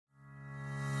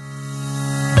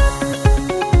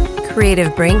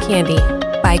Creative Brain Candy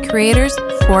by creators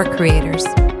for creators.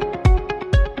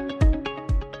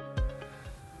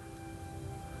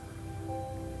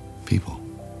 People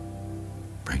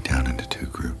break down into two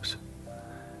groups.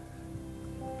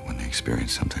 When they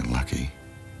experience something lucky,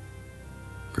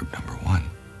 group number one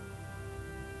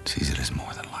sees it as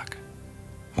more than luck,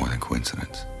 more than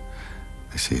coincidence.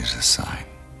 They see it as a sign,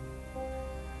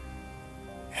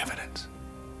 evidence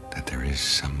that there is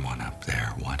someone up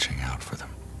there watching out for them.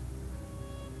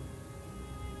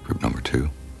 Group number two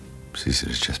sees it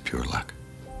as just pure luck,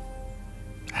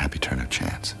 a happy turn of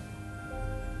chance.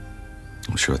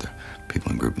 I'm sure the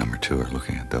people in group number two are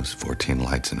looking at those 14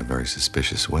 lights in a very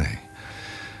suspicious way.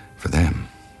 For them,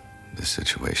 this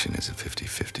situation is a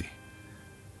 50-50.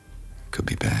 Could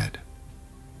be bad.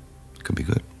 Could be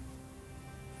good.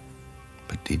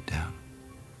 But deep down,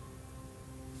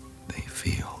 they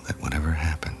feel that whatever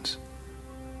happens,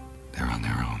 they're on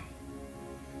their own.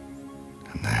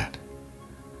 And that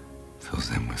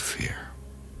fills them with fear.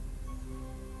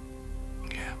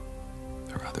 Yeah,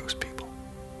 there are those people.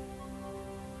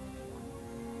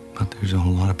 But there's a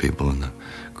whole lot of people in the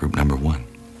group number one.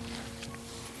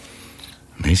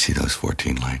 And they see those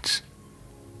 14 lights.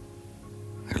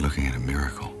 They're looking at a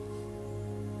miracle.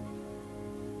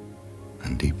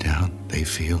 And deep down, they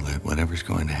feel that whatever's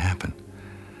going to happen,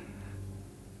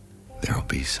 there'll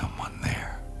be someone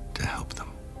there to help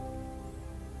them.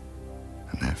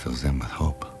 And that fills them with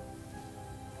hope.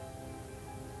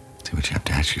 See, what you have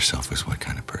to ask yourself is, what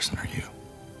kind of person are you?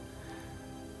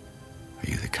 Are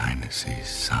you the kind that sees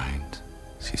signs,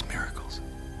 sees miracles?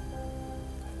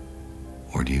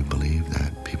 Or do you believe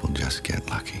that people just get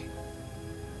lucky?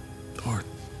 Or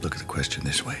look at the question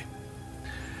this way.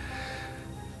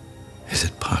 Is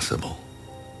it possible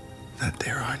that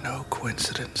there are no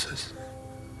coincidences?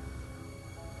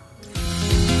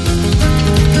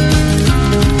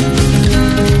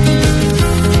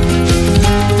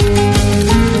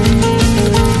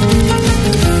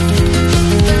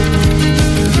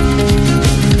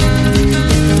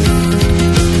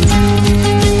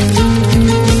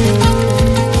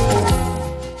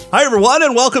 Hi, everyone,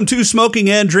 and welcome to Smoking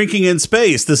and Drinking in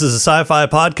Space. This is a sci-fi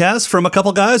podcast from a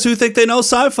couple guys who think they know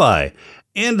sci-fi.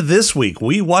 And this week,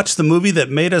 we watched the movie that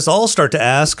made us all start to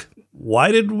ask, why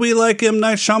did we like M.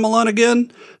 Night Shyamalan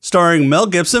again? Starring Mel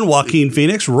Gibson, Joaquin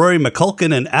Phoenix, Rory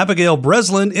McCulkin, and Abigail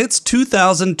Breslin, it's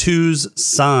 2002's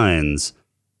Signs.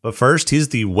 But first, he's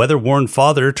the weather-worn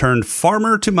father turned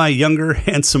farmer to my younger,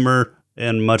 handsomer,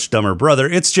 and much dumber brother.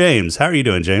 It's James. How are you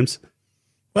doing, James?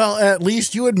 Well, at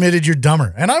least you admitted you're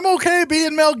dumber, and I'm okay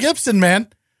being Mel Gibson, man.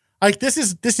 Like this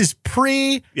is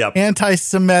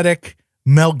pre-anti-Semitic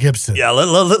Mel Gibson. Yeah,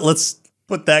 let's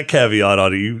put that caveat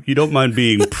on it. You don't mind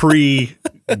being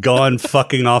pre-gone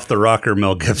fucking off the rocker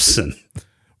Mel Gibson,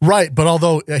 right? But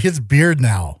although his beard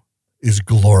now is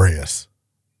glorious,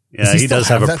 yeah, he does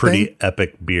have a pretty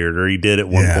epic beard, or he did at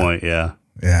one point. Yeah.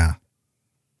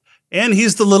 And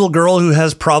he's the little girl who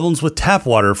has problems with tap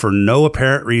water for no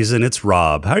apparent reason. It's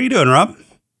Rob. How are you doing, Rob?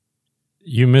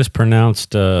 You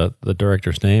mispronounced the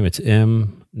director's name. It's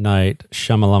M. Night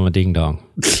Shyamalama Ding Dong.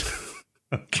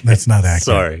 Okay. That's not accurate.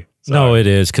 Sorry. No, it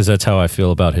is, because that's how I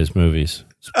feel about his movies.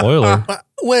 Spoiler.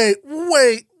 Wait.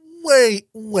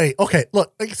 Okay,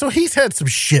 look. So he's had some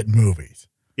shit movies.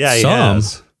 Yeah, he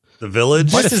has. The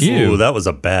Village. Quite a few. Ooh, that was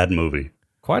a bad movie.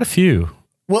 Quite a few.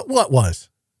 What was?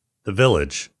 The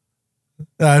Village.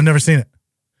 I've never seen it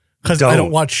because I don't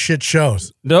watch shit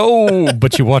shows. No,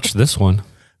 but you watched this one.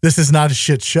 This is not a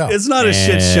shit show. It's not a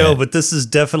shit show, but this is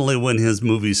definitely when his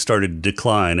movies started to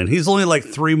decline, and he's only like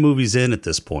 3 movies in at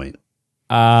this point.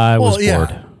 I was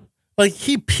bored. Like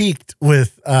he peaked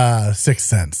with Sixth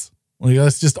Sense. Like,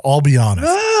 let's just all be honest.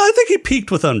 I think he peaked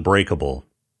with Unbreakable.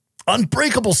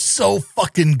 Unbreakable's so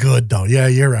fucking good, though. Yeah,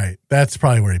 you're right. That's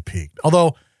probably where he peaked.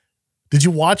 Although, did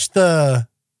you watch the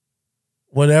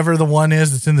whatever the one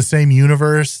is that's in the same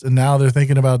universe, and now they're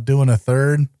thinking about doing a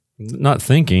third? Not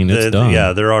thinking, it's done.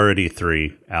 Yeah, there are already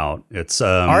 3 out. It's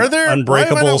are there?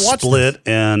 Unbreakable, Split,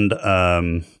 and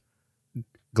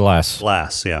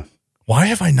Glass. Yeah. Why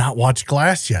have I not watched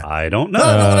Glass yet? I don't know. No,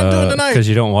 what I'm doing tonight. Because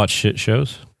you don't watch shit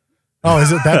shows. Oh,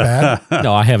 is it that bad?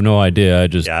 No, I have no idea. I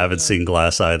haven't seen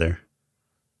Glass either.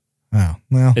 Oh,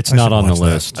 well, it's not on the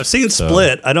list. I've seen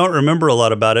Split. I don't remember a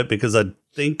lot about it because I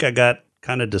think I got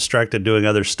kind of distracted doing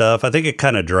other stuff. I think it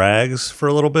kind of drags for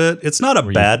a little bit. It's not a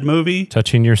bad movie.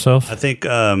 Touching yourself? I think,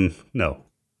 no.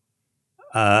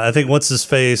 I think what's his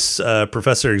face,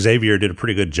 Professor Xavier did a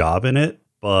pretty good job in it,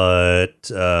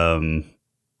 but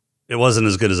it wasn't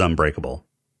as good as Unbreakable.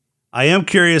 I am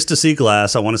curious to see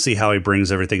Glass. I want to see how he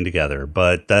brings everything together,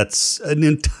 but that's an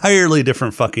entirely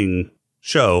different fucking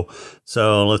show.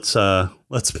 So let's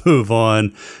move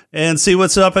on and see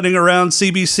what's happening around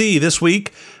CBC this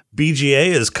week. BGA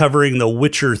is covering The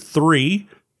Witcher 3.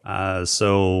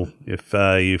 So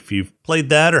if you've played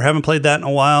that or haven't played that in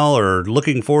a while or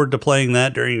looking forward to playing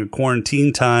that during a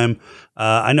quarantine time,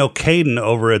 I know Caden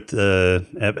over at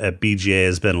BGA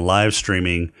has been live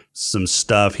streaming some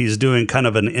stuff. He's doing kind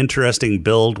of an interesting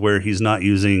build where he's not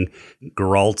using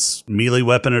Geralt's melee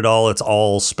weapon at all. It's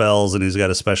all spells, and he's got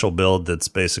a special build that's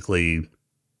basically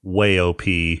way OP,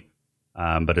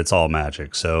 but it's all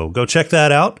magic. So go check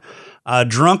that out.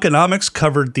 Drunkonomics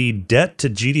covered the debt to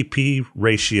GDP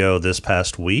ratio this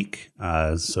past week.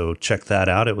 So check that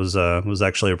out. It was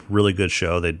actually a really good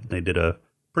show. They did a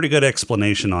pretty good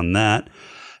explanation on that.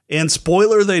 And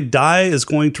Spoiler They Die is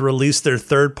going to release their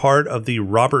third part of the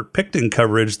Robert Pickton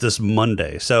coverage this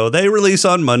Monday. So they release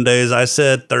on Mondays. I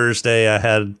said Thursday. I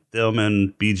had them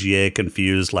and BGA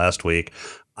confused last week.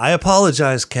 I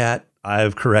apologize, Kat.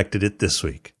 I've corrected it this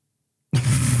week.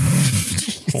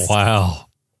 Wow.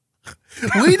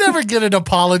 We never get an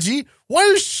apology. Why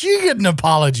does she get an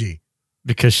apology?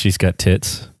 Because she's got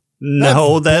tits.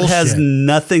 No, that has bullshit.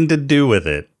 nothing to do with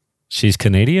it. She's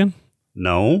Canadian.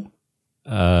 No.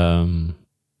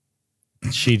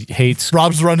 She hates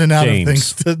Rob's running out James. of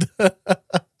things to. Because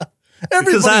I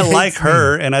Everybody like hates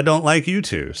her me. and I don't like you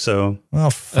two. So, Oh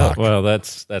fuck! well,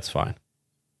 that's fine.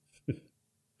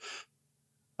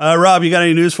 Rob, you got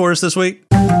any news for us this week?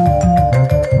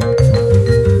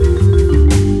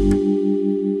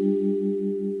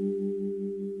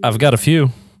 I've got a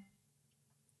few.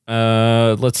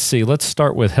 Let's see. Let's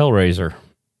start with Hellraiser.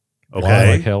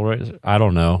 Okay. Like Hellraiser? I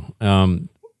don't know.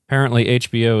 Apparently,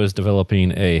 HBO is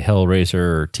developing a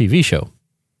Hellraiser TV show.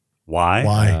 Why?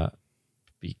 Why?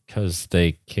 Because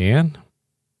they can.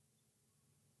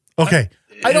 Okay.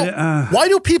 I don't. Why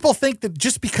do people think that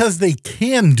just because they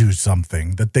can do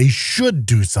something, that they should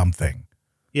do something?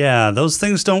 Yeah, those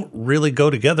things don't really go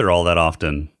together all that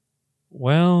often.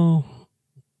 Well,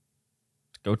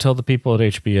 go tell the people at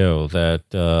HBO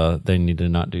that they need to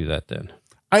not do that then.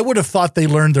 I would have thought they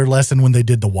learned their lesson when they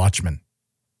did The Watchmen.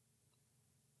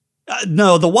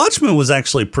 No, The Watchmen was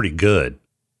actually pretty good.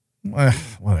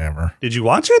 Whatever. Did you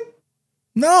watch it?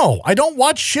 No, I don't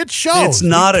watch shit shows. It's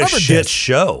not We a covered shit this.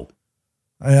 show.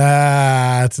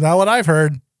 It's not what I've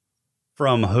heard.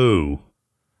 From who?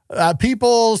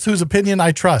 People whose opinion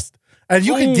I trust. And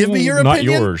you can give me your not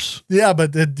opinion. yours. Yeah,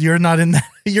 but you're not in that.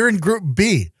 You're in group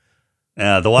B.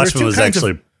 The Watchmen two was kinds of-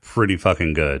 actually pretty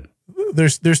fucking good.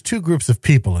 There's two groups of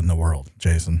people in the world,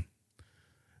 Jason.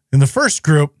 In the first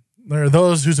group, there are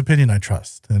those whose opinion I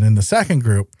trust. And in the second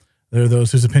group, there are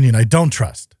those whose opinion I don't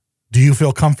trust. Do you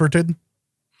feel comforted?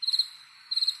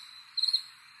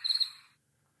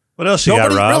 What else you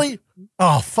got, Rob? really.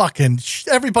 Oh, fucking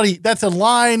everybody. That's a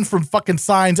line from fucking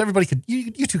Signs. Everybody could,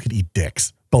 you two could eat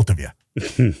dicks. Both of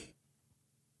you.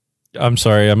 I'm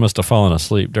sorry. I must have fallen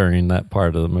asleep during that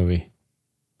part of the movie,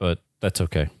 but that's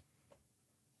okay.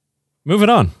 Moving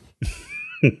on.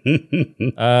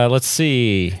 Let's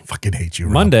see. Fucking hate you,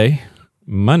 Rob.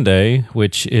 Monday,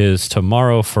 which is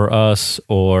tomorrow for us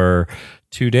or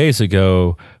 2 days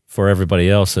ago for everybody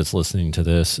else that's listening to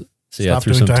this. So Stop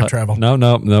doing time travel.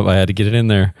 No. I had to get it in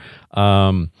there.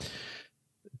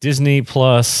 Disney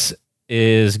Plus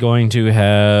is going to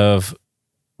have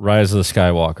Rise of the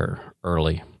Skywalker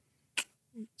early.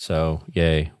 So,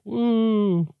 yay.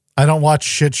 Woo. I don't watch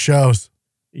shit shows.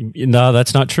 No,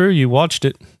 that's not true. You watched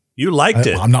it. You liked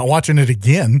it. I'm not watching it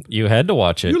again. You had to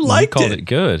watch it. You liked called it. it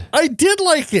good. I did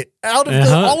like it. Out of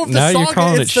all of the Now you're saga,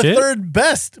 calling it's it the shit? third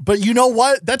best. But you know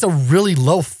what? That's a really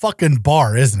low fucking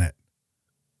bar, isn't it?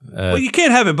 Well, you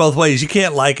can't have it both ways. You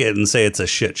can't like it and say it's a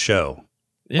shit show.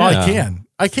 Oh, I can.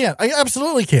 I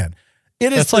absolutely can.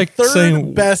 It is That's the like third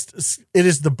saying- best. It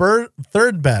is the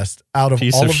third best out of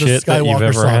Piece all of of the shit that you've Skywalker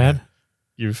ever saga. had.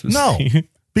 You've No,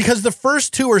 because the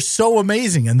first two are so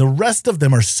amazing and the rest of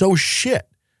them are so shit.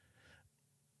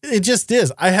 It just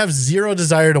is. I have zero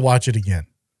desire to watch it again.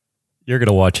 You're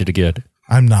gonna watch it again.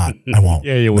 I'm not. I won't.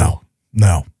 Yeah, you will.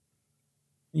 No.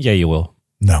 Yeah, you will.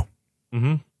 No.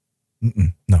 Mm-hmm.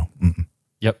 Mm-mm. No. Mm-mm.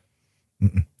 Yep.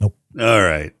 Mm-mm. Nope. All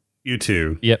right. You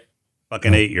two. Yep.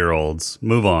 Fucking 8-year-olds.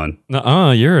 Move on.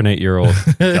 You're an 8-year-old.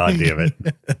 God damn it.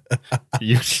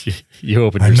 you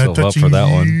opened I'm not yourself up touching for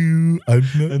that one. you.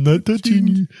 I'm not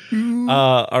touching you.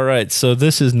 All right. So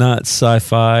this is not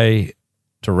sci-fi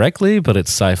directly, but it's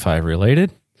sci-fi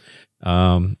related.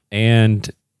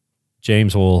 And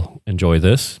James will enjoy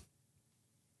this.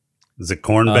 Is it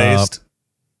corn based?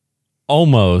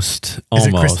 Almost. Is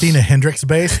it Christina Hendricks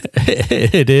based?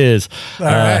 It is. All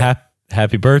right.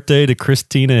 Happy birthday to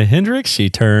Christina Hendricks. She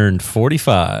turned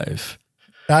 45.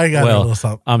 I got her a Well, little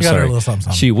something. I'm I got her sorry. a little something,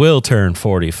 something. She will turn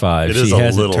 45. It is she a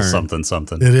hasn't little turned something,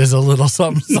 something. It is a little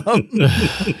something, something.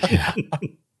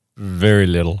 very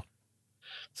little.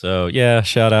 So yeah,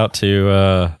 shout out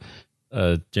to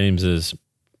James's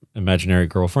imaginary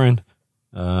girlfriend.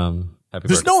 Happy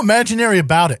There's birthday. no imaginary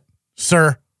about it,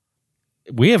 sir.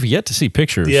 We have yet to see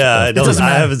pictures. Yeah, of- doesn't I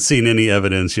matter. haven't seen any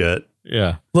evidence yet.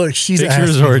 yeah. Look, she's asked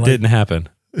Pictures me or to, it like- didn't happen.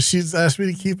 She's asked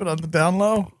me to keep it on the down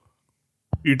low.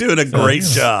 You're doing a great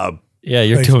job. Yeah,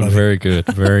 you're Thanks, doing buddy. very good.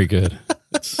 Very good.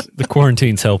 The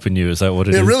quarantine's helping you. Is that what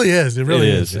it is? It really is. It really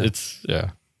is. Yeah. It's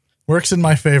Works in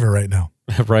my favor right now.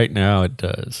 right now it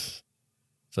does.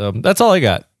 So that's all I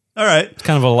got. All right. It's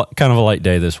kind of a light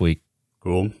day this week.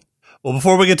 Cool. Well,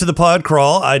 before we get to the pod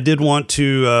crawl, I did want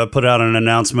to put out an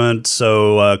announcement.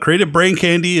 So Creative Brain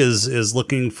Candy is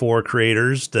looking for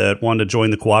creators that want to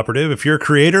join the cooperative. If you're a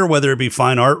creator, whether it be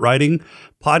fine art, writing,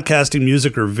 podcasting,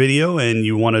 music, or video, and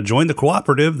you want to join the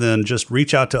cooperative, then just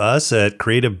reach out to us at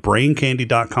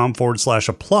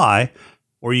creativebraincandy.com/apply,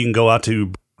 or you can go out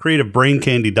to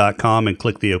creativebraincandy.com and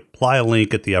click the apply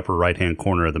link at the upper right-hand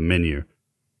corner of the menu.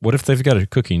 What if they've got a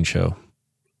cooking show?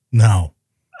 No.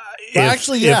 Well,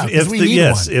 actually, yeah, because we need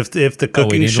one. if the we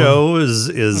cooking need show is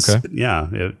Okay. yeah,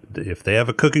 if they have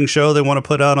a cooking show they want to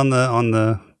put out on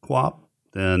the co-op,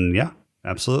 then yeah,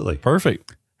 absolutely.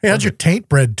 Perfect. Hey, how'd your taint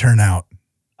bread turn out?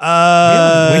 We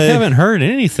haven't heard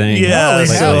anything. Yeah, Holy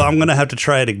so hell. I'm gonna have to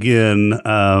try it again.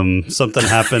 Something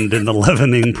happened in the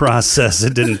leavening process.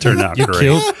 It didn't turn out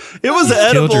great. It was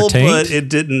killed your edible, taint? but it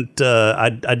didn't.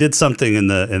 I did something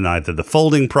in either the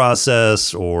folding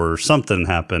process or something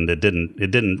happened. It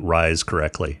didn't rise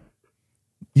correctly.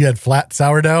 You had flat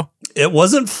sourdough? It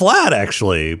wasn't flat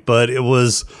actually, but it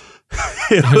was.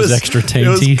 It was extra It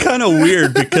was tainty. kind of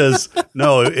weird because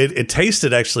no, it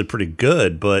tasted actually pretty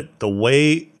good, but the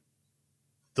way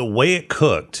it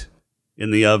cooked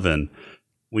in the oven,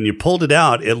 when you pulled it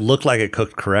out, it looked like it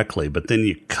cooked correctly, but then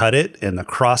you cut it and the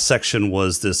cross section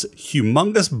was this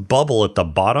humongous bubble at the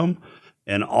bottom,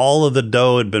 and all of the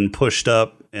dough had been pushed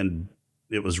up and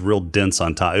it was real dense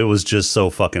on top. It was just so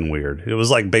fucking weird. It was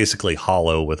like basically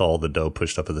hollow with all the dough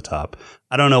pushed up at the top.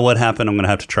 I don't know what happened. I'm going to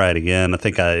have to try it again. I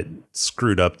think I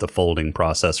screwed up the folding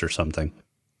process or something.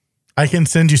 I can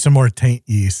send you some more taint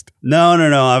yeast. No.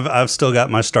 I've still got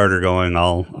my starter going.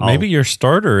 I'll Maybe your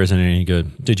starter isn't any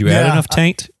good. Did you add Yeah, enough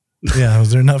taint? Yeah,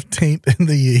 was there enough taint in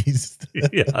the yeast?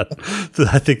 yeah.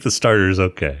 I think the starter is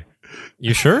okay.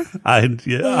 You sure? I'm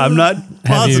not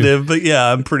positive, but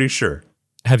yeah, I'm pretty sure.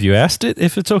 Have you asked it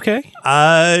if it's okay?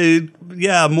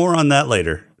 Yeah, more on that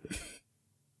later.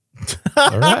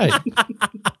 All right.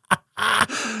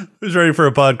 Who's ready for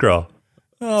a pod crawl?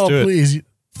 Oh, do it. please.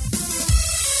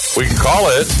 We can call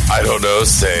it, I don't know,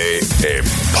 say a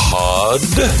pod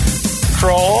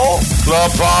crawl?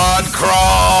 The pod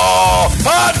crawl!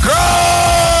 Pod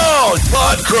crawl!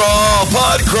 Pod crawl!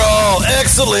 Pod crawl!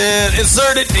 Excellent!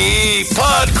 Insert it deep!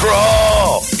 Pod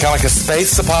crawl! Kind of like a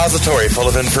space suppository full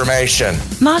of information.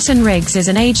 Martin Riggs is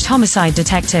an aged homicide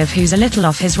detective who's a little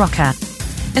off his rocker.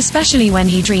 Especially when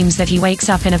he dreams that he wakes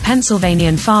up in a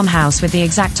Pennsylvanian farmhouse with the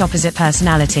exact opposite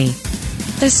personality.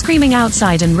 There's screaming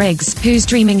outside and Riggs, who's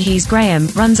dreaming he's Graham,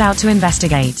 runs out to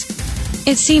investigate.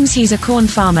 It seems he's a corn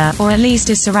farmer, or at least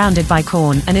is surrounded by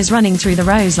corn, and is running through the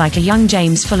rows like a young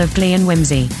James full of glee and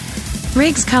whimsy.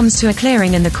 Riggs comes to a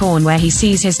clearing in the corn where he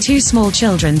sees his two small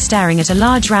children staring at a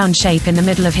large round shape in the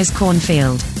middle of his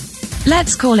cornfield.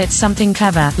 Let's call it something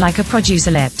clever, like a produce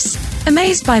ellipse.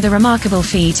 Amazed by the remarkable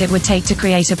feat it would take to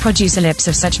create a produce ellipse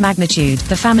of such magnitude,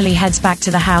 the family heads back to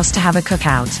the house to have a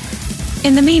cookout.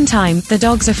 In the meantime, the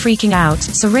dogs are freaking out,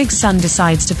 so Riggs' son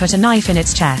decides to put a knife in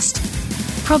its chest.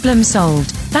 Problem solved.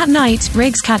 That night,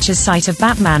 Riggs catches sight of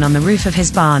Batman on the roof of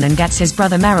his barn and gets his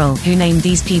brother Merrill, who named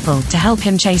these people, to help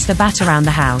him chase the bat around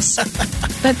the house.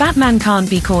 But Batman can't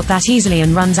be caught that easily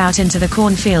and runs out into the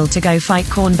cornfield to go fight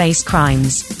corn-based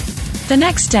crimes. The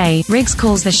next day, Riggs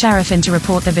calls the sheriff in to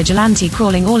report the vigilante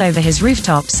crawling all over his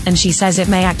rooftops, and she says it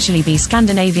may actually be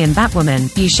Scandinavian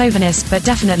Batwoman, you chauvinist, but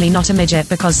definitely not a midget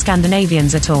because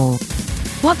Scandinavians are tall.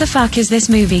 What the fuck is this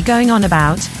movie going on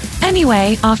about?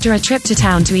 Anyway, after a trip to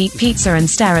town to eat pizza and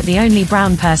stare at the only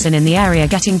brown person in the area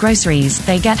getting groceries,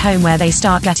 they get home where they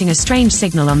start getting a strange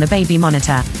signal on the baby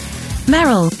monitor.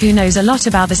 Merrill, who knows a lot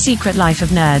about the secret life of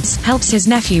nerds, helps his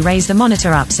nephew raise the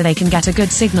monitor up so they can get a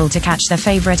good signal to catch their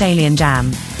favorite alien jam.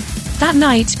 That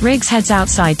night, Riggs heads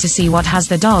outside to see what has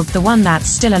the dog, the one that's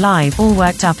still alive, all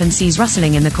worked up and sees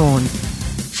rustling in the corn.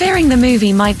 Fearing the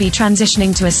movie might be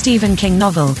transitioning to a Stephen King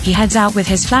novel, he heads out with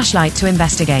his flashlight to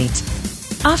investigate.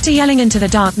 After yelling into the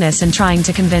darkness and trying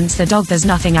to convince the dog there's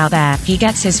nothing out there, he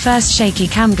gets his first shaky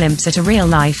cam glimpse at a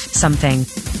real-life something.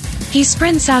 He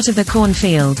sprints out of the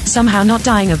cornfield, somehow not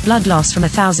dying of blood loss from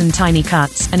 1,000 tiny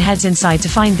cuts, and heads inside to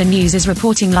find the news is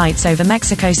reporting lights over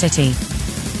Mexico City.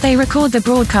 They record the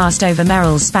broadcast over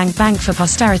Merrill's Spank Bank for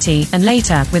posterity, and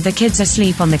later, with the kids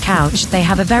asleep on the couch, they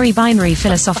have a very binary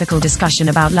philosophical discussion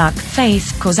about luck,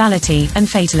 faith, causality, and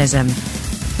fatalism.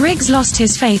 Riggs lost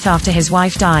his faith after his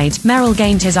wife died, Merrill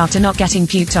gained his after not getting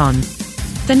puked on.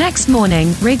 The next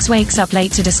morning, Riggs wakes up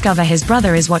late to discover his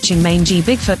brother is watching mangy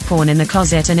Bigfoot porn in the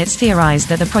closet, and it's theorized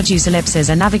that the produce ellipses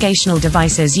are navigational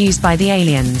devices used by the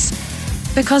aliens.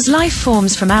 Because life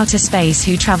forms from outer space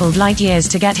who traveled light years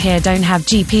to get here don't have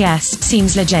GPS,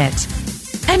 seems legit.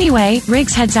 Anyway,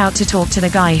 Riggs heads out to talk to the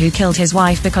guy who killed his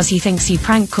wife because he thinks he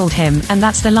prank called him, and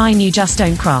that's the line you just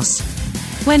don't cross.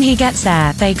 When he gets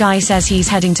there, the guy says he's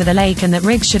heading to the lake and that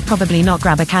Riggs should probably not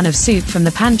grab a can of soup from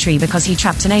the pantry because he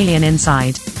trapped an alien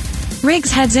inside.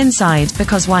 Riggs heads inside,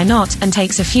 because why not, and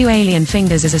takes a few alien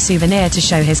fingers as a souvenir to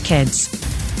show his kids.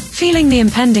 Feeling the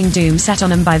impending doom set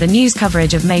on him by the news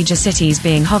coverage of major cities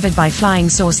being hovered by flying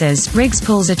saucers, Riggs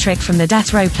pulls a trick from the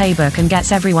Death Row playbook and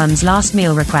gets everyone's last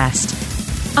meal request.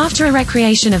 After a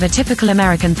recreation of a typical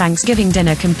American Thanksgiving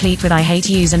dinner complete with I hate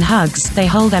yous and hugs, they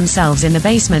hole themselves in the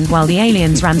basement while the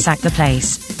aliens ransack the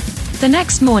place. The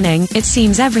next morning, it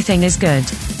seems everything is good.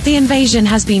 The invasion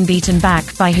has been beaten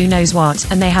back by who knows what,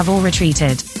 and they have all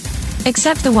retreated.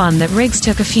 Except the one that Riggs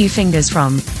took a few fingers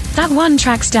from. That one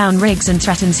tracks down Riggs and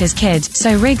threatens his kid,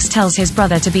 so Riggs tells his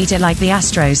brother to beat it like the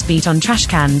Astros beat on trash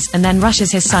cans, and then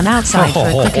rushes his son outside for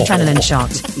a quick adrenaline shot.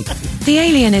 The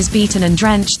alien is beaten and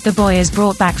drenched, the boy is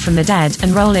brought back from the dead,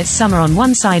 and roll it's summer on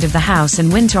one side of the house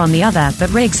and winter on the other,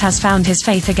 but Riggs has found his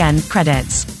faith again,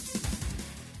 credits.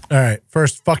 All right.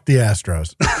 First, fuck the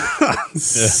Astros.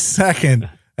 Second,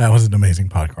 that was an amazing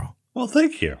pod crawl. Well,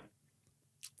 thank you.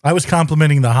 I was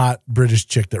complimenting the hot British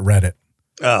chick that read it.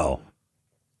 Oh,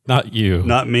 Not you.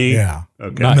 not me? Yeah.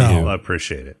 Okay. Not No, you. I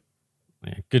appreciate it.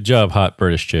 Yeah, good job, hot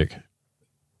British chick.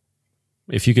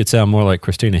 If you could sound more like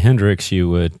Christina Hendricks, you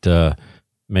would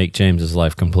make James's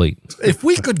life complete. If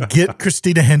we could get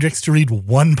Christina Hendricks to read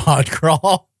one pod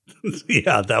crawl,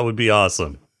 Yeah, that would be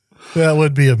awesome. that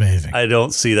would be amazing. I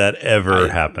don't see that ever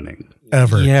happening.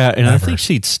 Ever. Yeah, and I Ever. think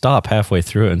she'd stop halfway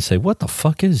through it and say, "What the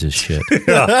fuck is this shit?"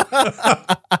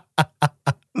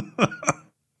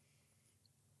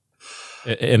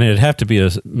 And it'd have to be a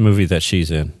movie that she's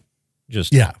in.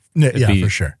 Just Yeah. Yeah, it'd be- for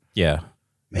sure. Yeah.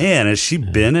 Man, has she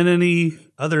been in any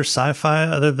other sci-fi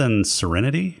other than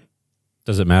Serenity?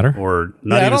 Does it matter? Or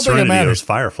not Yeah, I even don't think it Serenity, it matters. was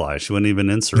Firefly. She wasn't even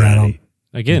in Yeah, I Serenity.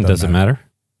 Again, Doesn't does it matter?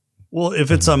 Well,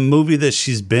 if it's a movie that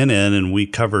she's been in and we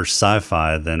cover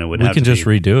sci-fi, then it would We have can to just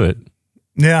be. redo it.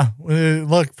 Yeah.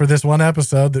 Look, for this one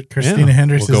episode that Christina Yeah,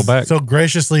 Hendricks we'll go has back. so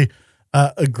graciously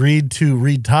agreed to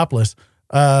read topless,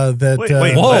 that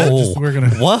Wait, Whoa. we're going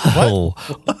to. Whoa.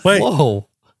 Wait. Whoa.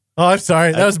 Oh, I'm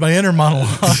sorry. That was my inner monologue.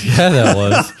 Yeah, that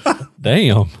was.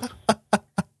 Damn.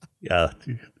 Yeah,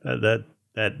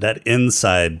 that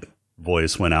inside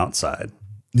voice went outside.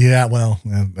 Yeah, well,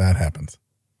 that happens.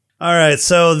 All right,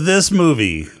 so this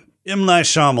movie, M. Night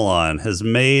Shyamalan has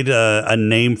made a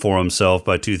name for himself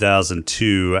by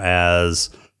 2002 as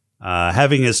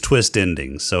having his twist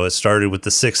endings. So it started with The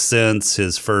Sixth Sense,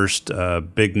 his first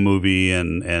big movie,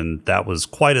 and that was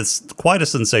quite a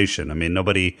sensation. I mean,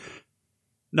 nobody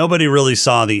really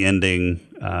saw the ending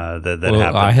that Well,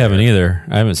 happened. I haven't either.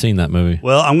 I haven't seen that movie.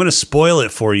 Well, I'm going to spoil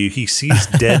it for you. He sees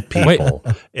dead people,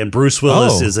 and Bruce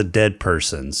Willis Oh. is a dead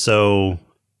person. So,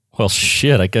 Well,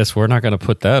 shit. I guess we're not going to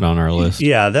put that on our list.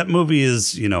 yeah, that movie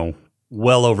is,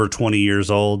 well over 20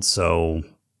 years old. So,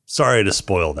 sorry to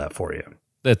spoil that for you.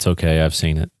 That's okay. I've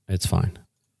seen it. It's fine.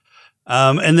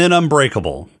 And then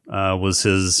Unbreakable was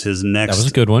his next That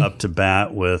was a good one. up to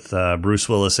bat with Bruce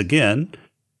Willis again.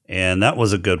 And that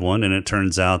was a good one. And it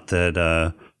turns out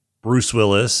that Bruce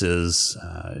Willis is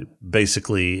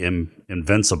basically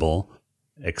invincible,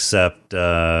 except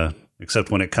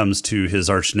when it comes to his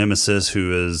arch nemesis,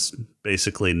 who is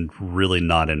basically really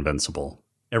not invincible.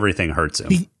 Everything hurts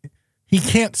him. He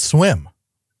can't swim.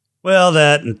 Well,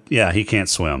 he can't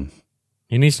swim.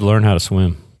 He needs to learn how to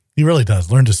swim. He really does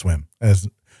learn to swim, as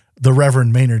the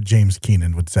Reverend Maynard James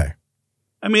Keenan would say.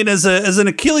 I mean, as an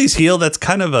Achilles heel, that's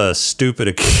kind of a stupid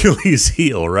Achilles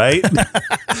heel, right?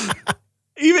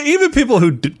 even people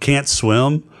who can't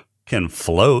swim can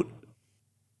float.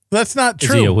 That's not Is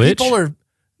true. he a witch?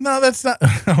 That's not.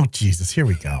 Oh, Jesus. Here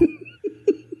we go.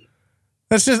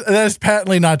 That is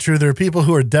patently not true. There are people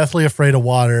who are deathly afraid of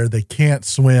water. They can't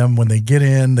swim. When they get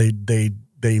in,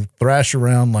 they thrash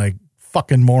around like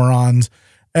fucking morons.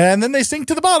 And then they sink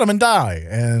to the bottom and die.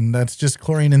 And that's just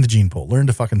chlorine in the gene pool. Learn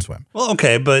to fucking swim. Well,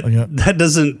 okay, but that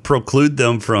doesn't preclude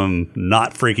them from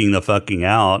not freaking the fucking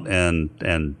out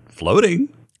and floating.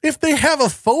 If they have a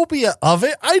phobia of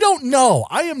it, I don't know.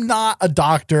 I am not a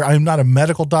doctor. I am not a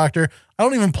medical doctor. I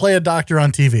don't even play a doctor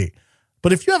on TV.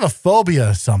 But if you have a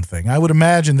phobia of something, I would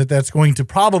imagine that that's going to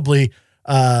probably,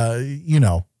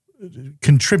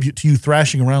 contribute to you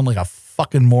thrashing around like a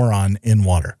fucking moron in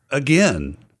water.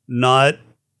 Again, not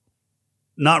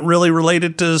really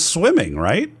related to swimming,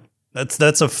 right?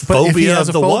 That's a phobia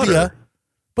of the water.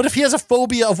 But if he has a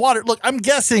phobia of water, look, I'm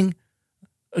guessing,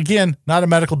 again, not a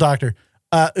medical doctor,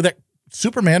 that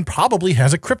Superman probably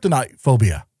has a kryptonite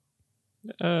phobia.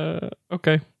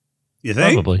 Okay. You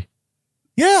think? Probably.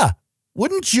 Yeah.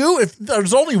 Wouldn't you? If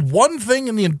there's only one thing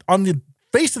on the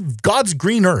face of God's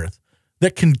green earth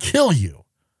that can kill you,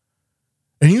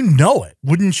 and you know it,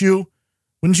 wouldn't you?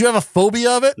 Wouldn't you have a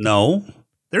phobia of it? No.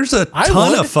 There's a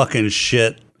ton of fucking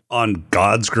shit on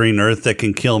God's green earth that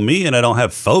can kill me, and I don't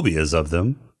have phobias of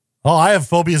them. Oh, I have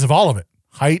phobias of all of it.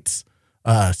 Heights,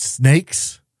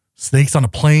 snakes on a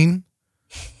plane.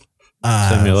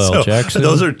 Samuel L. Jackson.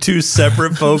 Those are two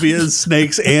separate phobias,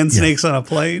 snakes and snakes on a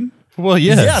plane? Well,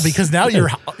 yes. Yeah, because now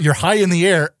you're high in the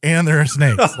air and there are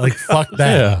snakes. Like, fuck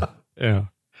that. Yeah.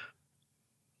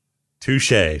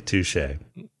 Touche.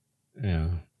 Yeah.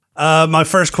 My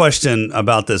first question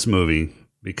about this movie,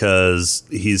 because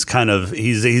he's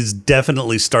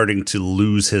definitely starting to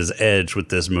lose his edge with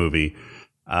this movie.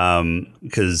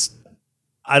 Because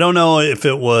I don't know if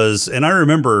it was, and I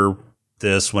remember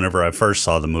this whenever I first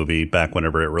saw the movie back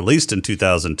whenever it released in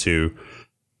 2002,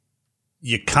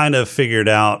 you kind of figured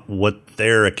out what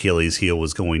their Achilles heel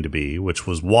was going to be, which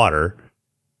was water,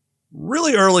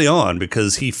 really early on,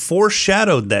 because he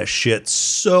foreshadowed that shit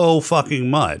so fucking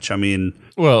much. I mean,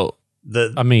 well,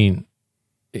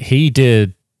 he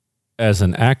did as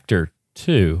an actor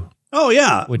too. Oh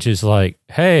yeah. Which is like,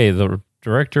 hey, the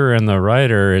director and the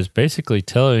writer is basically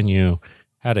telling you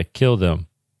how to kill them.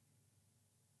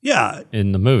 Yeah.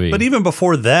 In the movie. But even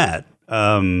before that,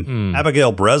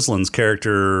 Abigail Breslin's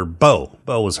character, Bo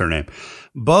was her name.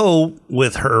 Bo,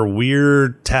 with her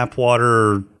weird tap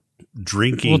water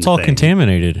drinking. Well, it's all thing.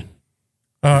 Contaminated.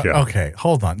 Okay,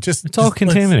 hold on. It's all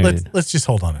contaminated. Let's just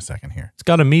hold on a second here. It's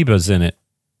got amoebas in it.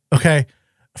 Okay.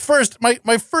 First,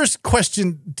 my first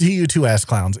question to you two ass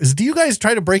clowns is, do you guys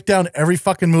try to break down every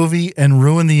fucking movie and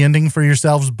ruin the ending for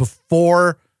yourselves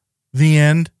before the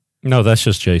end? No, that's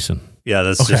just Jason. Yeah,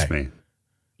 that's just me.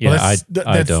 Yeah, well,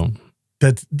 I don't.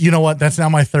 That's, you know what? That's now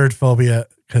my third phobia,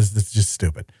 because it's just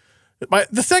stupid.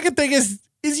 The second thing is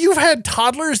you've had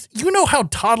toddlers. You know how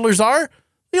toddlers are.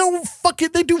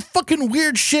 They do fucking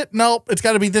weird shit. Nope, it's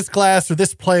got to be this glass or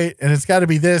this plate, and it's got to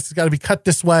be this. It's got to be cut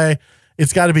this way.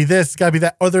 It's got to be this. It's got to be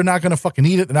that. Or they're not going to fucking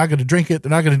eat it. They're not going to drink it. They're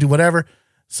not going to do whatever.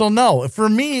 So no, for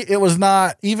me, it was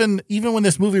not, even when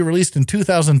this movie released in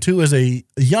 2002 as a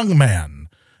young man,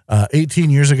 18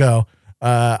 years ago,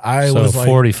 I was like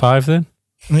 45 then?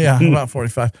 Yeah, about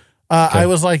 45. Okay. I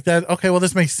was like that. Okay, well,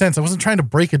 this makes sense. I wasn't trying to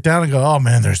break it down and go, oh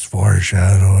man, there's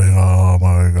foreshadowing. Oh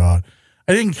my God.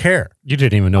 I didn't care. You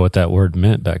didn't even know what that word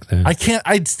meant back then.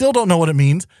 I still don't know what it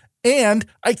means, and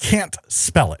I can't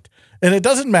spell it. And it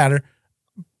doesn't matter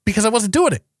because I wasn't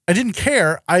doing it. I didn't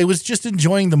care. I was just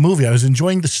enjoying the movie. I was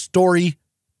enjoying the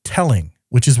storytelling,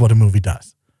 which is what a movie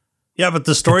does. Yeah, but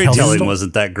the storytelling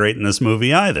wasn't that great in this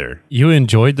movie either. You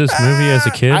enjoyed this movie as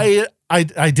a kid?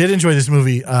 I did enjoy this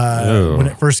movie when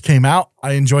it first came out.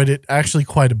 I enjoyed it actually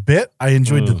quite a bit. I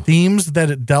enjoyed the themes that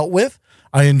it dealt with.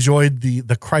 I enjoyed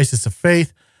the crisis of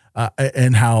faith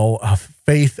and how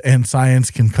faith and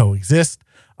science can coexist.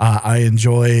 I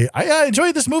enjoyed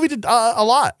this movie a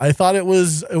lot. I thought it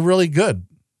was really good.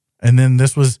 And then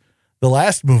this was the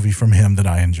last movie from him that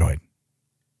I enjoyed.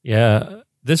 Yeah,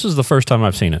 this was the first time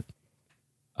I've seen it.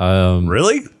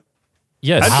 Really?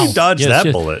 Yes. How'd you dodge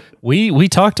that bullet? We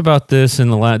talked about this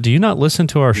in the last. Do you not listen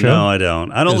to our show? No, I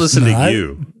don't. I don't listen to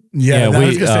you. Yeah, I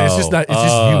was gonna say, it's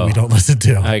just you we don't listen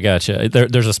to. I gotcha.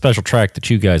 There's a special track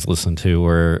that you guys listen to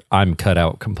where I'm cut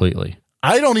out completely.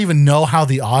 I don't even know how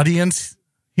the audience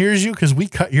hears you because we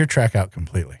cut your track out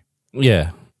completely.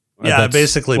 Yeah. Yeah, I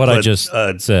basically what put I just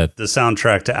said. The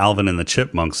soundtrack to Alvin and the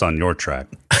Chipmunks on your track.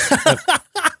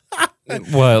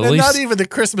 Well, at least not even the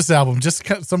Christmas album, just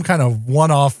some kind of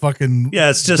one-off fucking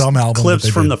it's just dumb album clips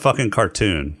from the fucking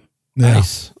cartoon. Yeah.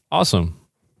 Nice. Awesome.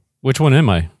 Which one am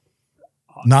I?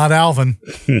 Not Alvin.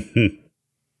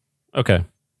 Okay.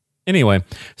 Anyway,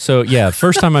 so yeah,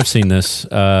 first time I've seen this.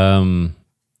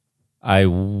 I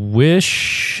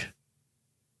wish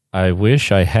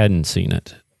I hadn't seen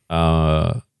it.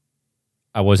 I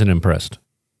wasn't impressed.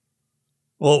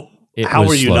 Well, It how was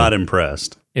were you slow. not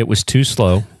impressed? It was too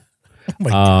slow. Oh my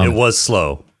God. It was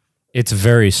slow. It's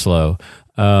very slow.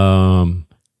 I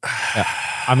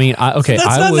mean, That's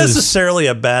not necessarily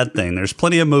a bad thing. There's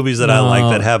plenty of movies that I like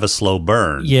that have a slow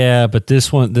burn. Yeah, but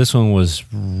this one was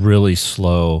really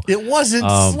slow. It wasn't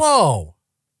slow.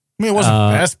 I mean, it wasn't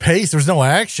fast paced. There was no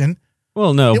action.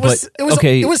 Well, no,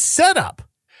 It was set up.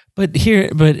 But you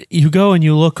go and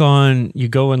look on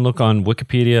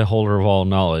Wikipedia, holder of all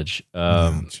knowledge.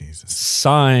 Jesus.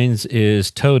 Signs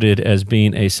is touted as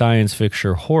being a science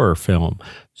fiction horror film.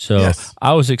 So Yes.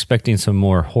 I was expecting some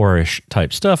more horror-ish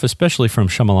type stuff, especially from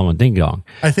Shamalama Ding Dong.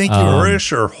 I think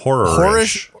Horror-ish or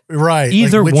horror-ish? Horish, right?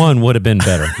 Either like one would have been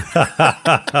better.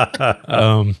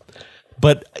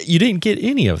 But you didn't get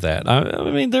any of that. I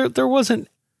mean, there wasn't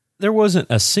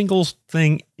a single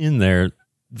thing in there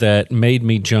that made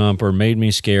me jump or made me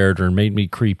scared or made me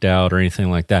creeped out or anything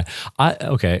like that. I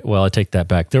take that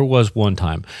back. There was one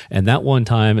time, and that one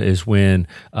time is when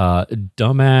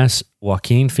dumbass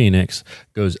Joaquin Phoenix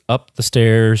goes up the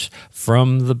stairs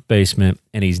from the basement,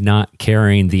 and he's not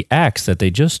carrying the axe that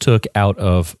they just took out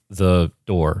of the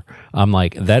door. I'm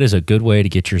like, that is a good way to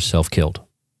get yourself killed.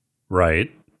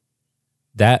 Right.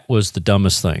 That was the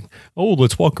dumbest thing. Oh,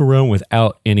 let's walk around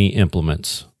without any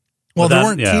implements. Well, But there that-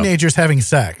 weren't yeah. teenagers having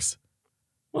sex,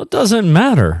 Well, it doesn't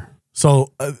matter.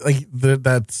 so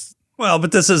that's Well,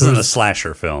 but this isn't a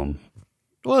slasher film.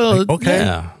 Well,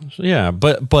 okay. yeah,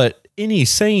 but any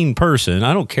sane person,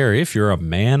 I don't care if you're a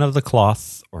man of the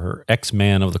cloth or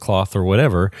ex-man of the cloth or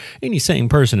whatever, any sane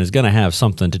person is going to have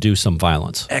something to do some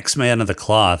violence. X-Man of the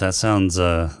Cloth. That sounds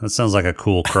like a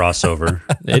cool crossover.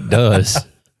 It does.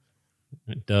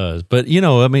 It does. But,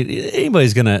 I mean,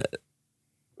 anybody's going to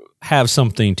have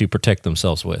something to protect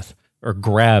themselves with or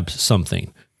grab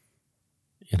something,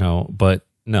 but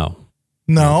no.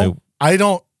 no. I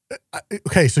don't.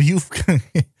 Okay, so you've.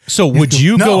 So would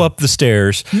you No. go up the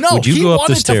stairs? No, would you he go up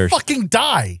wanted the stairs? to fucking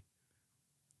die.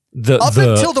 Up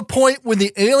Until the point when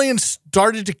the aliens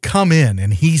started to come in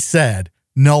and he said,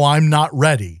 "No, I'm not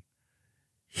ready."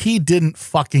 He didn't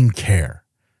fucking care.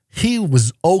 He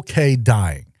was okay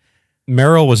dying.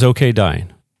 Meryl was okay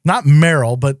dying. Not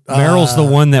Meryl, but Meryl's the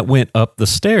one that went up the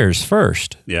stairs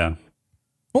first. Yeah.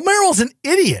 Well, Meryl's an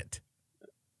idiot.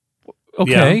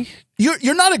 Okay.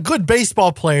 You're not a good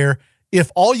baseball player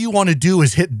if all you want to do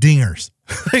is hit dingers.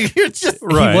 You're just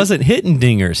Right. He wasn't hitting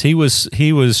dingers. He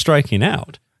was striking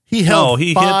out. he held he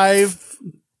hit 5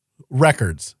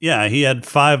 records. Yeah, he had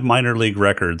 5 minor league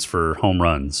records for home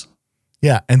runs.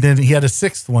 Yeah, and then he had a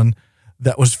 6th one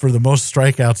that was for the most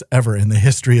strikeouts ever in the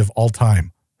history of all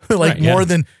time. Right, more yeah.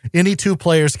 than any 2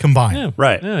 players combined. Yeah.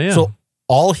 Right. Yeah. So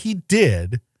all he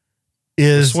did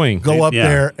is Swing. go up Yeah.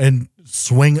 there and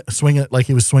swing it like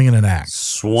he was swinging an axe.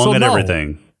 Swung So at no.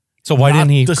 everything. So why Not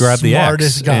didn't he the grab the axe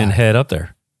smartest guy. and head up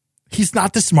there? He's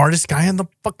not the smartest guy on the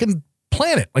fucking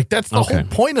planet. Like that's the Okay. whole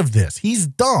point of this. He's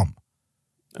dumb.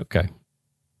 Okay.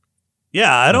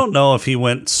 Yeah, I don't know if he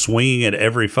went swinging at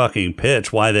every fucking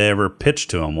pitch. Why they ever pitched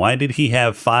to him? Why did he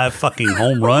have 5 fucking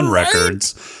home run Right?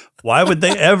 records? Why would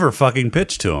they ever fucking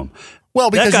pitch to him? Well,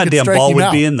 because That you could goddamn strike ball him would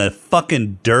out. be in the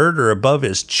fucking dirt or above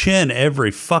his chin every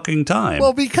fucking time.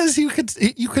 Well, because you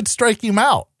could strike him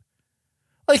out.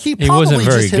 Like he He probably wasn't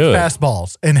very just hit good.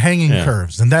 fastballs and hanging Yeah.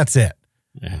 curves, and that's it.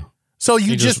 Yeah. So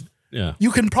you He just yeah.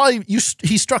 you can probably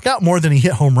he struck out more than he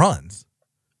hit home runs.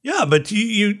 yeah, but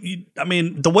you I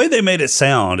mean, the way they made it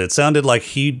sounded like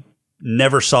he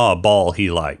never saw a ball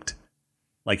he liked.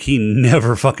 Like he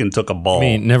never fucking took a ball. I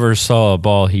mean, never saw a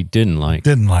ball he didn't like.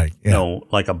 Didn't like, yeah. No,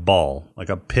 like a ball, like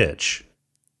a pitch.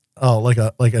 Oh, like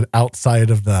an outside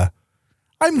of the.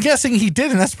 I'm guessing he did,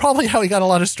 and that's probably how he got a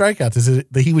lot of strikeouts. Is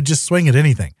it that he would just swing at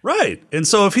anything? Right. And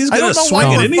so if he's I going to don't know why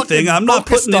swing at we're anything, fucking I'm not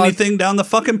focused putting on- anything down the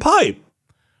fucking pipe.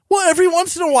 Well, every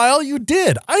once in a while you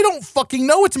did. I don't fucking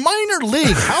know. It's minor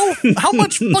league. How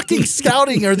much fucking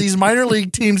scouting are these minor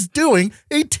league teams doing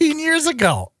 18 years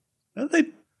ago?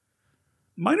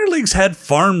 Minor leagues had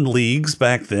farm leagues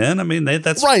back then. I mean,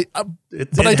 that's Right.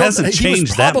 It, But it I don't- hasn't he was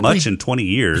changed that probably- much in 20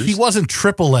 years. He wasn't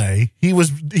AAA. He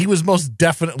was most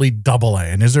definitely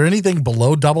AA. And is there anything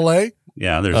below AA?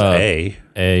 Yeah, there's A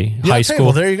Yeah, high okay, school.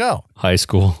 well, there you go. High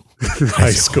school.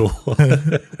 high school,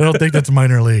 I don't think that's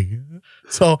minor league.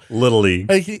 So little league.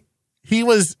 like he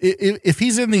was if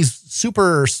he's in these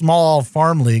super small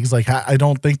farm leagues, like I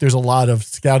don't think there's a lot of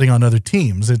scouting on other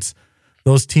teams. It's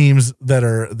those teams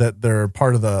that they're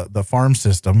part of the farm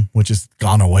system, which has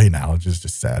gone away now, which is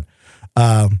just sad.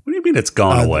 What do you mean it's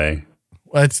gone away?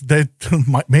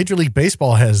 Major League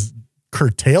Baseball has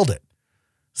curtailed it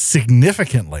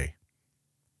significantly.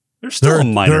 There's still a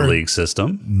minor they're- league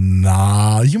system.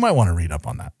 Nah, you might want to read up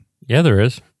on that. Yeah, there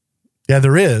is. Yeah,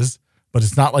 there is, but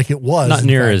it's not like it was. Not In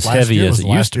near fact, as last heavy year as was it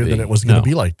last used to year be. that it was going to No.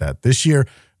 be like that. This year,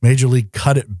 Major League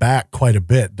cut it back quite a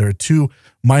bit. There are 2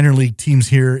 minor league teams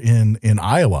here in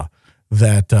Iowa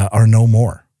that are no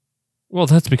more. Well,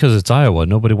 that's because it's Iowa.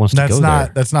 Nobody wants to go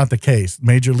there. That's not the case.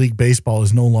 Major League Baseball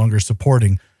is no longer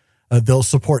supporting. They'll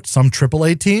support some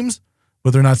AAA teams,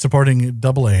 but they're not supporting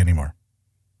AA anymore.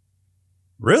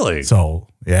 Really? So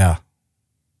yeah,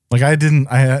 like I didn't.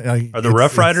 I Are the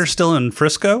Rough Riders still in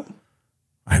Frisco?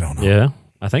 I don't know. Yeah,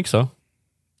 I think so.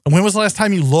 And when was the last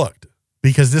time you looked?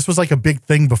 Because this was like a big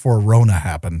thing before Rona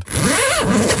happened.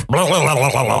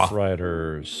 Rough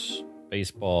Riders,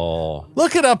 baseball.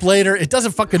 Look it up later. It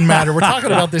doesn't fucking matter. We're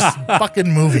talking about this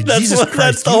fucking movie. Jesus Christ,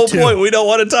 that's the you whole two. point. We don't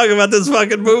want to talk about this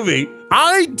fucking movie.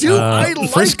 I do. I like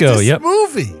Frisco, this yep.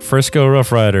 movie. Frisco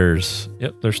Rough Riders.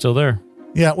 Yep, they're still there.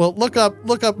 Yeah, well, look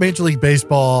up Major League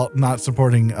Baseball not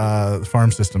supporting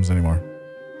farm systems anymore.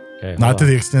 Okay, Not to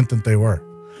the extent that they were.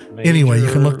 Anyway, you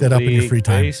can look that up in your free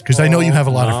time, 'cause I know you have a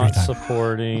lot of free time.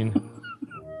 Supporting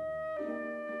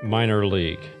minor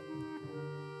league.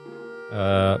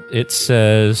 It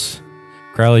says,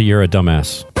 Crowley, you're a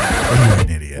dumbass. Oh, you're an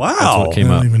idiot. Wow. That's what I came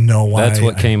don't up. even know why. That's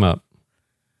what came up.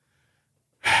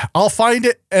 I'll find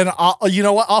it, and you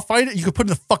know what? I'll find it. You can put it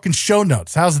in the fucking show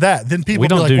notes. How's that? Then people We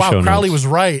will don't be do like, show wow, Crowley notes. was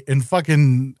right, and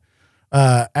fucking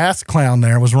ass clown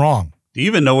there was wrong. Do you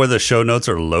even know where the show notes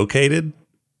are located?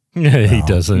 He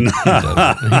doesn't. He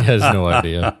has no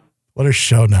idea. What are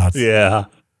show notes? Yeah.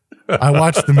 I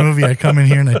watch the movie, I come in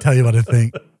here, and I tell you what I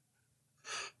think.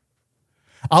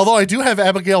 Although I do have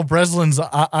Abigail Breslin's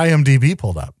IMDb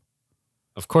pulled up.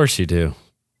 Of course you do.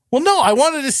 Well, no, I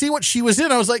wanted to see what she was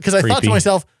in. I was like, because I thought to Creepy.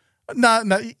 myself, no,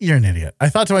 you're an idiot. I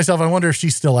thought to myself, I wonder if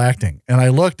she's still acting. And I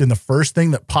looked, and the first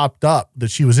thing that popped up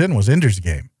that she was in was Ender's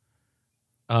Game.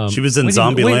 She was in wait,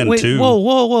 Zombieland wait, 2.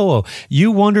 Whoa.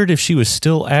 You wondered if she was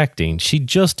still acting. She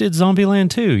just did Zombieland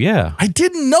 2, yeah. I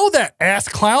didn't know that, ass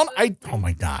clown. Oh,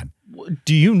 my God.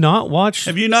 Do you not watch?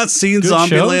 Have you not seen Good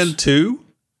Zombieland shows? 2?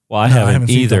 Well, I No, I haven't haven't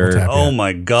seen Double either. Tap. Oh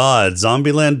my God.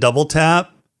 Zombieland Double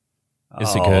Tap?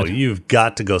 Is it good? You've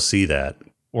got to go see that.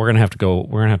 We're gonna have to go.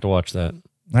 We're gonna have to watch that.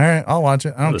 All right, I'll watch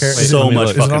it. I don't It care. was Is so it,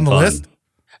 much is it fucking on the fun. list?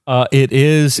 It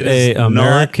is It is a not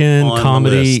American on the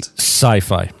comedy list.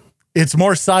 sci-fi. It's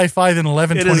more sci-fi than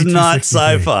 11. It is not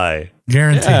sci-fi.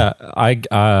 Guaranteed. Yeah,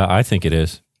 I think it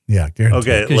is Yeah, guaranteed.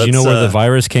 Okay, because you know where the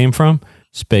virus came from?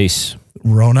 Space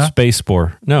Rona. space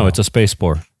spore. No, it's a space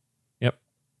spore. Yep.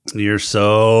 You're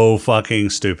so fucking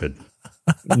stupid.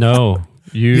 No,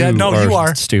 you. Yeah, no, you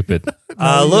are. stupid.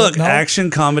 Look, no. action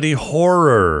comedy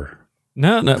horror.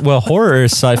 No. Well, horror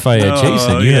is sci-fi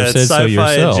adjacent. You have it's said so sci-fi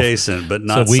yourself. adjacent, but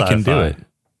not so we sci-fi. can do it.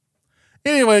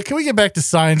 Anyway, can we get back to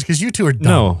signs? Because you two are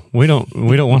dumb. No, we don't.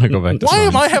 We don't want to go back to. Why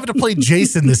am science. I having to play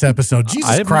Jason this episode? Jesus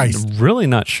I'm Christ. really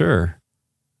not sure.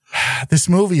 This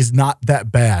movie is not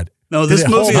that bad. No, Did this it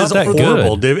movie hold is up? Not that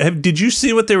horrible. good. Did you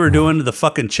see what they were doing to the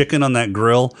fucking chicken on that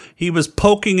grill? He was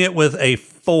poking it with a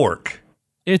fork.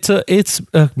 It's He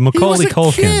Macaulay was a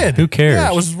Culkin. kid. Who cares?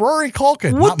 Yeah, it was Rory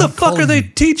Culkin. What not the fuck are they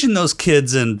Macaulay. teaching those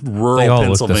kids in They rural all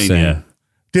look the Pennsylvania? same.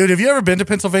 Dude, have you ever been to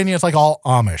Pennsylvania? It's like all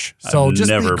Amish. So I've just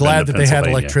never be been glad to that they had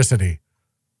Pennsylvania. electricity.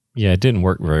 Yeah, it didn't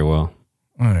work very well.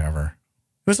 Whatever.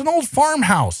 It was an old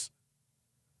farmhouse.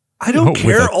 I don't With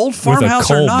care, a- old with a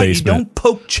farmhouse or coal not. You basement. don't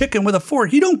poke chicken with a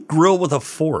fork. You don't grill with a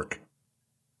fork.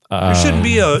 There shouldn't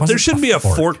be wasn't there shouldn't be a a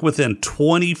fork. fork within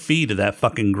 20 feet of that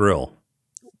fucking grill.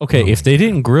 Okay, if they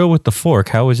didn't grill with the fork,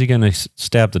 how was he going to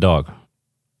stab the dog?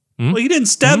 Well, you didn't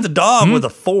stab the dog with a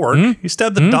fork. You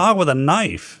stabbed the dog with a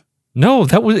knife. No,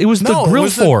 it was No, the grill it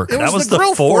was the- fork. it That was the the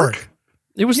grill fork?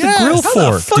 It was Yes. the grill How the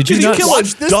fork. Fuck, Did you not kill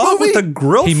watch a this dog movie? with a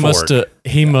grill He fork?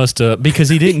 must have because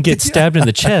he didn't get stabbed in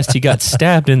the chest. He got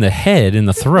stabbed in the head, in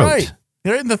the throat. Right.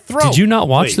 They're in the throat. Did you not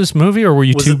watch Wait, this movie, or were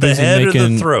you Was too it the busy head or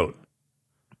making the throat?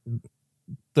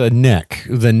 the neck,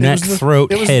 It was the-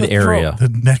 throat, it was head the throat. area, The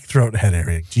neck, throat, head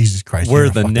area. Jesus Christ. where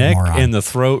you're a the fucking neck moron. and the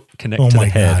throat connect Oh to my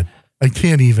the head? God. I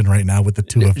can't even right now with the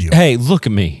two of you. Hey, look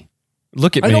at me.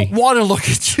 Look at I me. don't want to look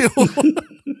at you.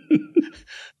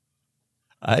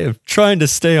 I am trying to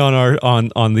stay on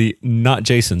on the not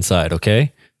Jason side.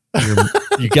 Okay,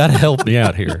 you got to help me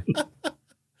out here.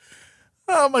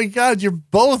 Oh my God. You're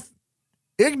both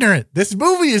ignorant. This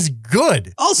movie is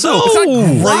good. Also, It's not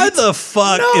why great. the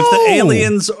fuck, No. if the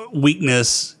alien's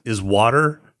weakness is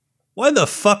water, why the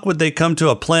fuck would they come to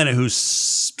a planet whose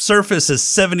surface is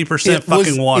 70% It was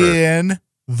fucking water? in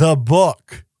the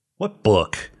book. What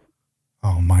book?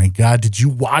 Oh my God. Did you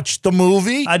watch the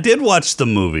movie? I did watch the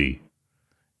movie.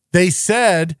 They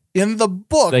said in the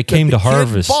book They came that to the kid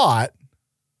harvest. Bought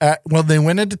when they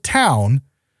went into town,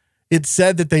 it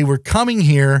said that they were coming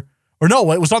here Or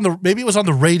no, it was on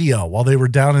the radio while they were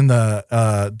down in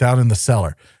the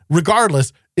cellar.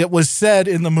 Regardless, it was said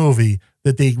in the movie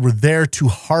that they were there to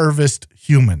harvest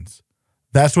humans.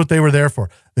 That's what they were there for.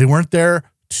 They weren't there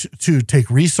to take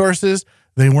resources.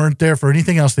 They weren't there for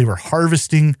anything else. They were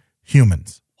harvesting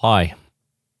humans. Why?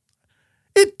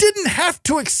 It didn't have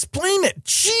to explain it.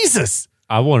 Jesus.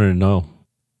 I wanted to know.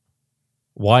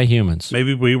 Why humans?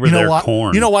 Maybe we were their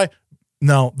corn. You know why?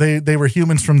 No, they were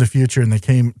humans from the future, and they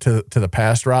came to the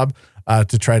past, Rob,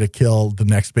 to try to kill the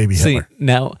next baby Hitler. See,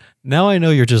 now I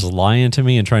know you're just lying to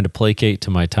me and trying to placate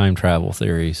to my time travel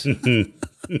theories.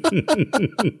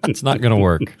 It's not going to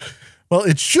work. Well,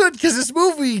 it should, because this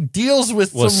movie deals with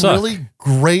some really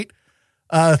great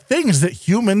things that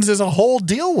humans as a whole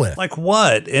deal with. Like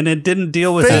what? And it didn't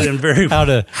deal with it in very how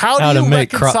to make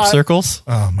crop circles.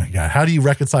 Oh my God! How do you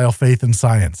reconcile faith and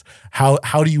science?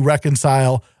 How do you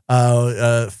reconcile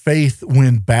faith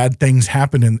when bad things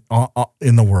happen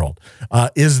in the world?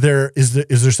 Is there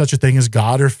such a thing as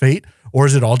God or fate, or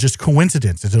is it all just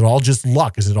coincidence? Is it all just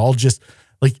luck? Is it all just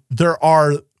like there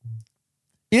are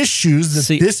issues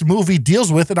that this movie deals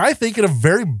with, and I think in a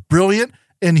very brilliant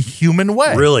and human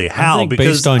way. Really? How? I think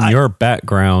based on your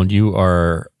background, you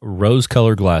are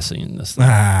rose-colored glassing this thing.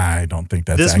 I don't think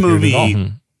that's this accurate movie at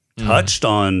all. touched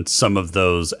on some of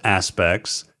those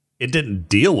aspects. It didn't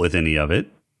deal with any of it.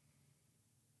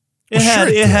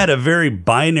 It had a very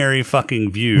binary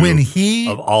fucking view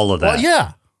of all of that. Well,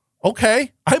 yeah.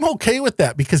 Okay. I'm okay with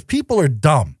that because people are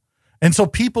dumb. And so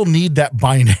people need that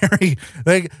binary.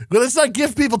 Like, let's not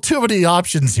give people too many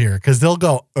options here because they'll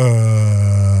go,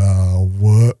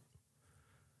 what?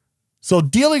 So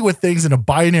dealing with things in a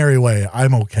binary way,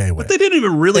 I'm okay with. But they didn't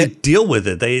even really deal with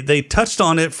it. They touched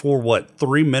on it for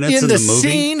 3 minutes in the movie?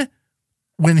 Scene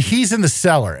when he's in the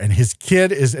cellar and his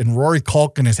kid and Rory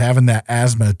Culkin is having that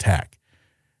asthma attack.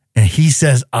 And he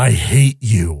says, I hate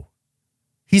you.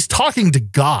 He's talking to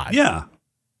God. Yeah.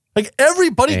 Like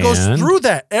everybody goes through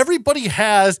that. Anybody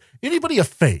of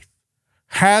faith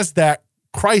has that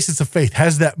crisis of faith,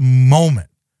 has that moment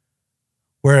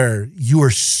where you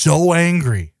are so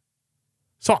angry.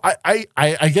 So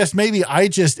I guess maybe I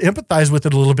just empathize with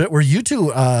it a little bit where you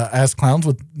two as clowns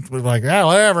would like, yeah,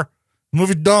 whatever.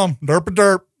 Movie dumb,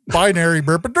 derp-a-derp, binary,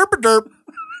 burp-a-derp-a-derp.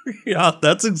 Yeah,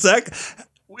 that's exact.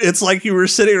 It's like you were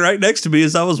sitting right next to me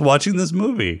as I was watching this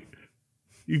movie.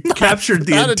 You captured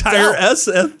the entire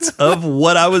essence of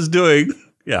what I was doing.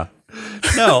 Yeah.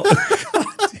 No.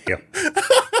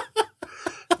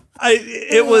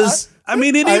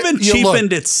 It even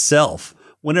cheapened itself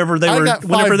whenever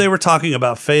they were talking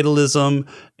about fatalism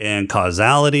and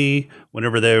causality,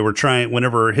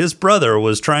 whenever his brother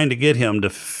was trying to get him to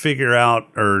figure out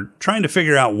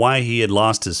why he had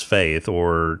lost his faith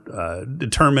or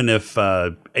determine if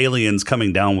aliens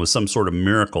coming down was some sort of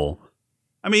miracle.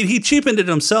 I mean, he cheapened it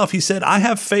himself. He said, I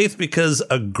have faith because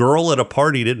a girl at a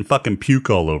party didn't fucking puke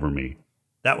all over me.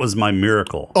 That was my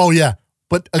miracle. Oh, yeah.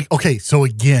 But, okay, so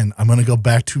again, I'm going to go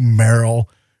back to Meryl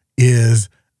is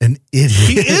an idiot.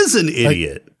 He is an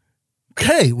idiot.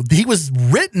 Okay, he was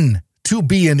written to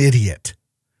be an idiot.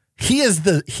 He is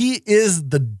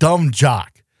the dumb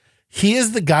jock. He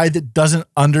is the guy that doesn't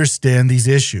understand these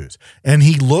issues. And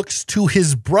he looks to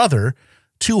his brother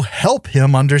to help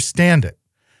him understand it.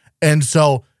 And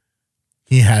so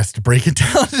he has to break it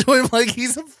down to him like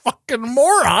he's a fucking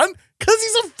moron because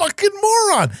he's a fucking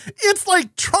moron. It's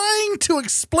like trying to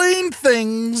explain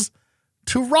things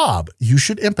to Rob. You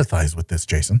should empathize with this,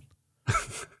 Jason.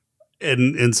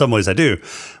 In some ways I do.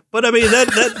 But I mean,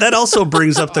 that also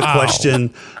brings up the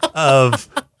question of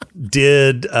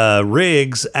did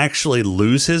Riggs actually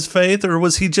lose his faith or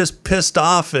was he just pissed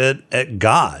off at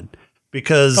God?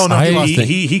 Because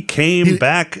he came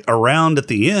back around at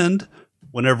the end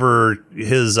whenever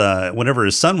his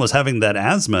son was having that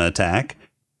asthma attack.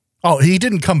 Oh, he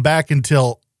didn't come back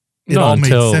until it made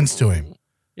sense to him.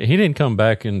 He didn't come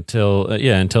back until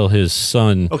his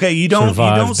son. Okay, you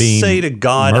don't say to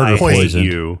God, "I hate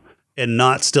you," and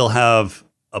not still have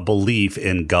a belief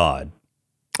in God.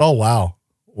 Oh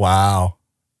wow!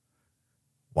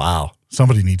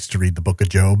 Somebody needs to read the Book of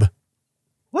Job.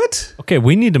 What? Okay,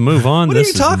 we need to move on. What are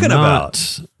you talking about?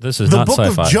 This is not sci-fi.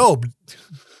 The Book of Job.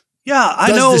 Yeah,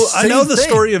 I know the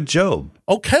story of Job.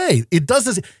 Okay, it does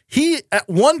this. He at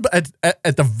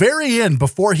the very end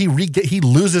before he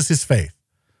loses his faith.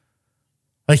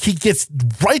 Like he gets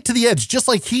right to the edge, just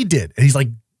like he did, and he's like,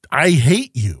 "I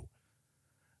hate you,"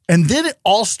 and then it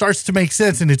all starts to make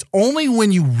sense. And it's only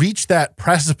when you reach that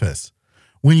precipice,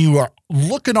 when you are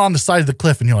looking on the side of the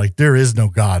cliff, and you're like, "There is no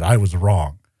God. I was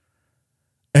wrong."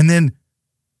 And then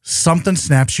something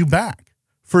snaps you back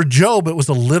For Job, it was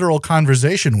a literal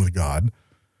conversation with God,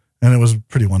 and it was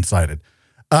pretty one-sided.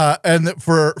 And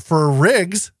for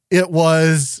Riggs, it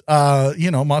was,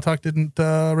 Montauk didn't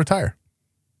retire.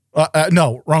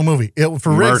 No, wrong movie.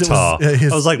 For Riggs, Murtaugh. it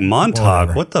was I was like,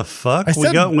 Montauk. What the fuck?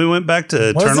 We went back to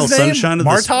Eternal Sunshine of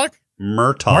the Murtaugh?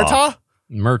 Murtaugh.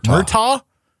 Murtaugh?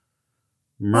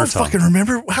 I don't fucking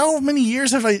remember. How many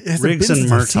years has Riggs it been and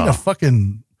since I've seen Murtaugh. a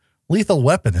fucking Lethal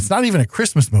Weapon? It's not even a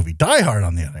Christmas movie. Die Hard,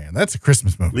 on the other hand, that's a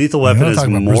Christmas movie. Lethal Weapon is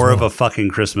more of a fucking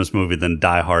Christmas movie than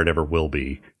Die Hard ever will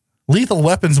be. Lethal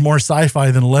Weapon's more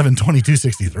sci-fi than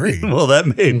 11/22/63. Well, that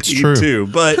may be true. too,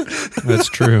 but That's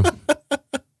true.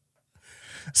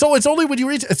 So it's only when you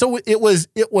reach. So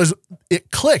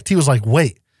it clicked. He was like,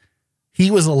 wait. He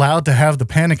was allowed to have the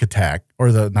panic attack, or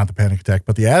not the panic attack,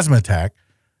 but the asthma attack,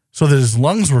 so that his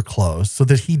lungs were closed, so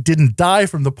that he didn't die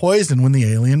from the poison when the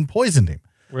alien poisoned him.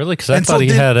 Really? Because I thought he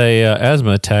had a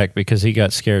asthma attack because he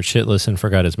got scared shitless and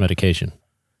forgot his medication.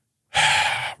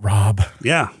 Rob,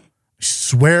 yeah.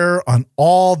 swear on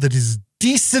all that is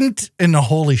decent and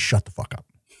holy. Shut the fuck up.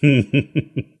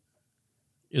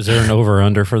 Is there an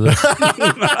over-under for this?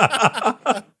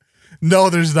 No,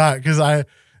 there's not, because I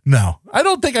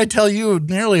don't think I tell you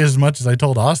nearly as much as I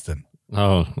told Austin.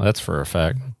 Oh, that's for a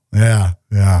fact. Yeah.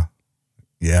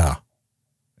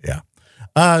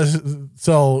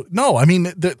 So no, I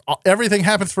mean, everything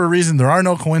happens for a reason. There are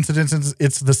no coincidences.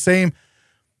 It's the same.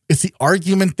 It's the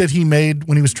argument that he made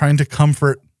when he was trying to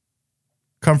comfort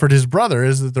his brother,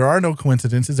 is that there are no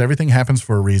coincidences. Everything happens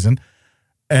for a reason.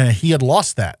 And he had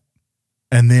lost that.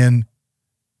 And then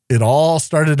it all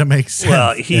started to make sense.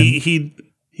 Well, he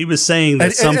was saying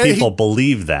that some people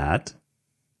believe that.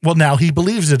 Well, now he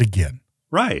believes it again.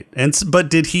 Right. But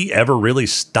did he ever really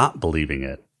stop believing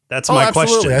it? That's my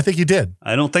absolutely. question. I think he did.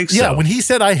 I don't think so. Yeah, when he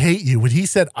said, I hate you,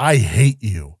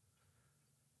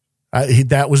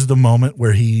 that was the moment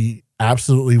where he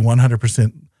absolutely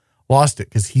 100% lost it,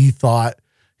 because he thought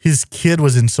his kid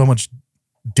was in so much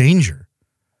danger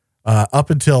up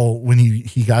until when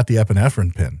he got the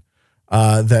epinephrine pin.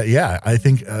 I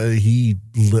think he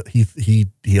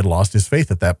had lost his faith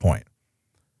at that point.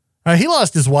 He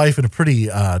lost his wife in a pretty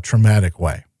traumatic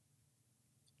way.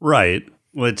 Right,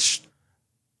 which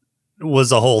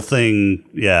was a whole thing.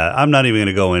 Yeah, I'm not even going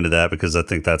to go into that because I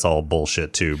think that's all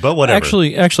bullshit too, but whatever.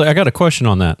 Actually, I got a question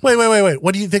on that. Wait.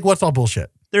 What do you think? What's all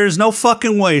bullshit? There's no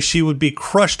fucking way she would be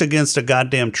crushed against a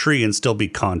goddamn tree and still be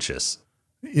conscious.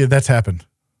 Yeah, that's happened.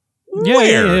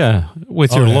 Yeah.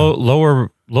 With your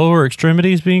lower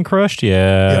extremities being crushed.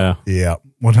 Yeah.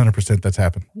 100% that's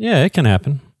happened. Yeah, it can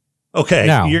happen. Okay,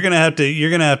 now, you're gonna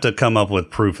have to come up with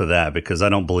proof of that, because I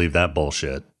don't believe that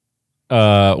bullshit.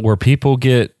 Where people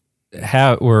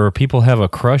have a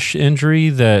crush injury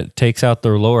that takes out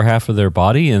their lower half of their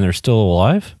body and they're still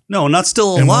alive? No, not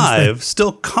still alive,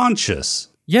 still conscious.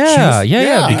 Yeah.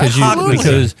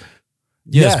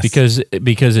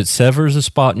 Because it severs a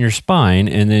spot in your spine,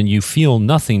 and then you feel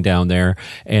nothing down there,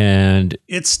 and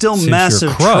it's still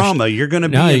massive trauma. You're going to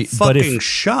be in fucking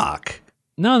shock.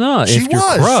 No. She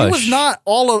was not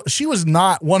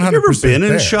 100%. Have you ever been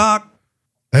in shock?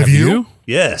 Have you?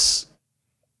 Yes.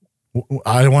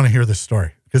 I want to hear this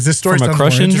story, because this story from a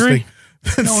crush injury.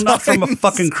 No, not from a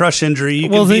fucking crush injury. You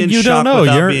well, can be in shock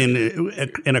without you're being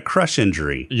in a crush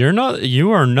injury.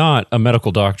 You are not a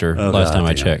medical doctor. Last time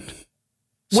I checked.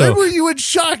 When were you in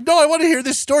shock? No, I want to hear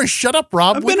this story. Shut up,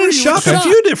 Rob. I've been in shock a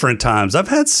few different times. I've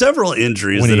had several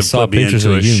injuries that have put me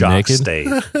into a shock state.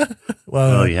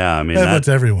 Well, yeah, I mean, that puts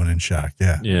everyone in shock.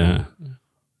 Yeah.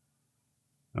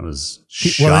 I was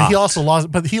shocked. Well, he also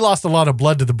lost a lot of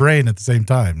blood to the brain at the same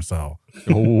time. So,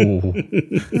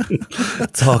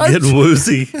 it's all getting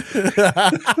woozy.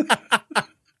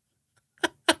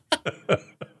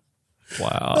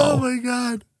 Wow. Oh my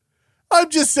God. I'm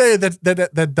just saying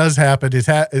that does happen.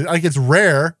 It's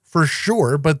rare for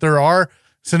sure, but there are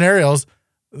scenarios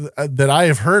that I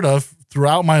have heard of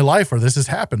throughout my life where this has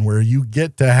happened, where you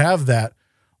get to have that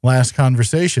last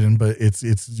conversation, but it's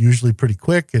usually pretty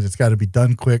quick, and it's got to be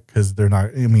done quick, because they're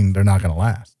not going to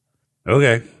last.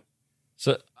 Okay.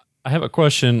 So I have a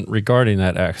question regarding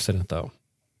that accident, though.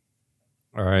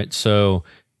 All right. So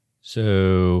it's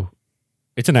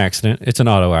an accident. It's an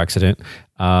auto accident.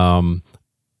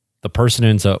 The person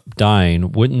ends up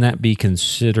dying. Wouldn't that be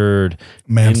considered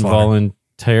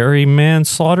involuntary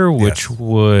manslaughter, which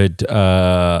would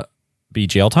be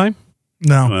jail time?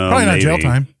 No, probably not jail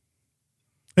time.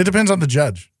 It depends on the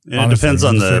judge. It depends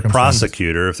on the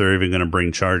prosecutor if they're even going to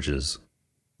bring charges.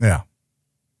 Yeah.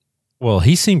 Well,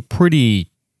 he seemed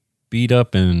pretty beat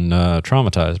up and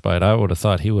traumatized by it. I would have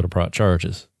thought he would have brought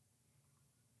charges.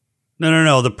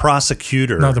 No. The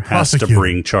prosecutor has to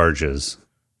bring charges.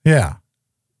 Yeah.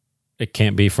 It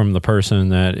can't be from the person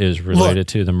that is related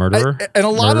to the murderer. And a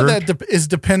lot of Murdered? that is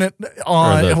dependent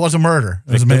on, the it was a murder.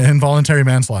 It was victim? involuntary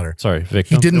manslaughter. Sorry,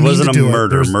 victim. He didn't It mean wasn't to a do it. murder.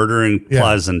 There was Murder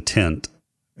implies intent.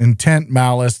 intent,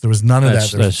 malice. There was none of that.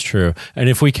 There was- That's true. And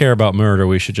if we care about murder,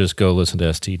 we should just go listen to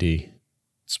STD.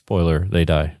 Spoiler, they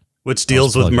die. Which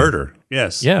deals with plug in. murder.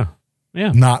 Yes. Yeah.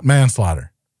 Yeah. not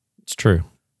manslaughter, It's true.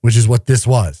 which is what this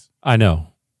was. I know.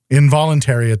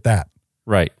 Involuntary at that.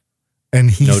 Right. And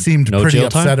he No- seemed no pretty jail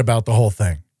upset time? about the whole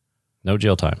thing. No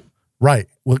jail time. Right.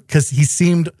 Well, because he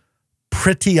seemed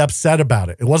pretty upset about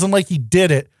it. It wasn't like he did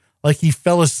it, like he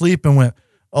fell asleep and went,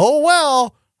 oh,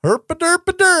 well,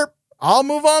 herp-a-derp-a-derp. I'll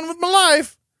move on with my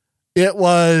life. It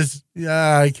was,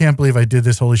 yeah, I can't believe I did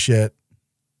this. Holy shit.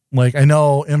 Like, I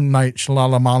know M. Night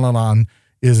Shyamalan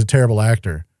is a terrible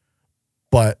actor,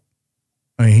 but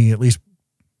I mean, he at least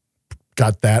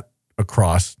got that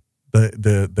across.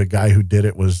 The guy who did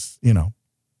it was,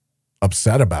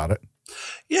 upset about it.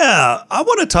 Yeah, I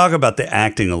want to talk about the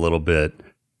acting a little bit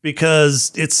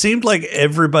because it seemed like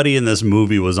everybody in this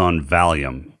movie was on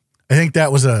Valium. I think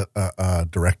that was a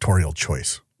directorial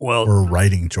choice Well, or a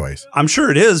writing choice. I'm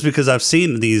sure it is because I've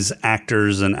seen these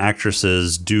actors and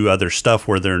actresses do other stuff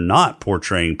where they're not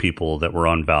portraying people that were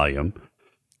on Valium.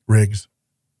 Riggs.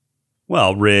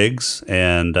 Well, Riggs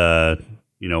and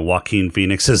Joaquin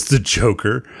Phoenix as the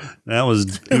Joker. He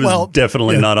was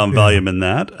definitely yeah, not on yeah. Valium in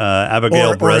that.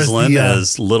 Abigail Or as Breslin the,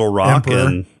 as Little Rock Emperor.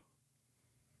 and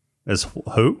as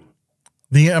who?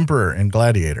 The Emperor in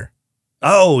Gladiator.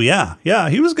 Oh yeah,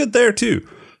 he was good there too.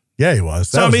 Yeah, he was.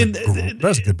 So, I mean, that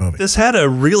was a good movie. This had a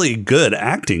really good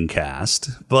acting cast,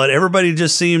 but everybody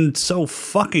just seemed so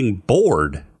fucking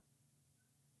bored.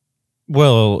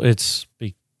 Well, it's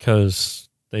because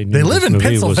they knew They live this in movie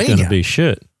was going Pennsylvania. to be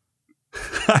shit.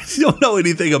 I don't know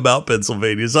anything about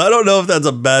Pennsylvania, so I don't know if that's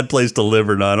a bad place to live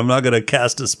or not. I'm not going to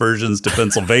cast aspersions to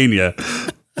Pennsylvania.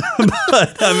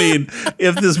 But, I mean,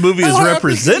 if this movie is How happy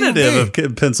representative can you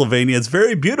of Pennsylvania, it's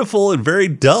very beautiful and very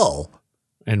dull.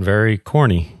 And very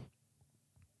corny.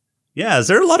 Yeah, is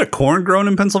there a lot of corn grown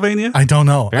in Pennsylvania? I don't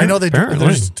know. I know Apparently.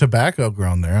 there's tobacco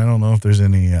grown there. I don't know if there's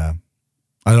any. I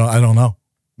don't know.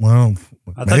 Well,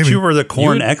 I maybe. thought you were the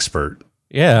corn You- expert.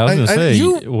 Yeah, I was going to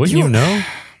say, wouldn't you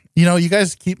know? You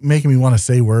guys keep making me want to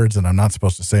say words that I'm not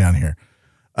supposed to say on here.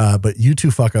 But you two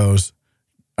fuckos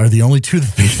are the only two that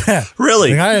think that.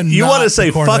 Really? Like, I am You not want to say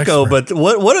the corn fucko, expert.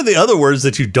 but what are the other words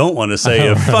that you don't want to say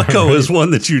if fucko is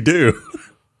one that you do?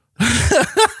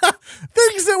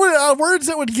 Things that would words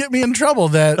that would get me in trouble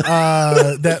that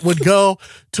that would go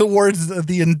towards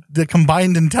the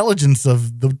combined intelligence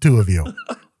of the two of you.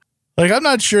 Like, I'm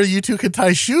not sure you two could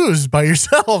tie shoes by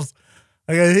yourselves.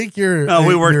 Like, I think you're. No,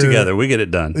 we work you're- together. We get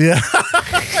it done. Yeah,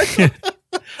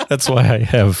 That's why I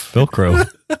have Velcro.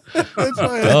 that's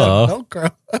why I Duh. have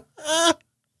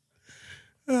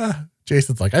Velcro.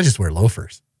 Jason's like, I just wear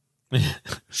loafers.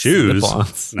 Shoes?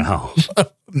 Slip-ons. No.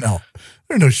 No,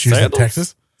 there are no shoes Sandals? in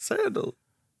Texas. Sandal.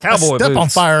 I Cowboy step on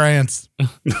boots. fire ants.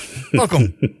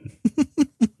 Welcome.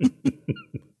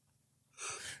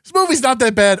 This movie's not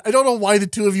that bad. I don't know why the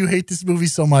two of you hate this movie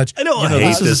so much. I don't You know, hate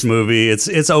this this is- movie.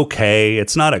 It's okay.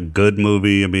 It's not a good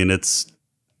movie. I mean, it's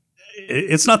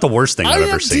not the worst thing I've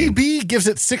ever seen. IMDb gives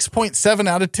it 6.7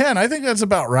 out of 10. I think that's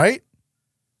about right.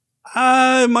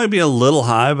 It might be a little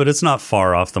high, but it's not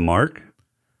far off the mark.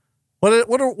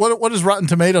 What does Rotten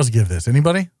Tomatoes give this?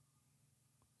 Anybody?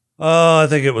 Oh, I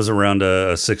think it was around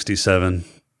a 67,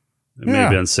 maybe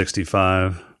Yeah. on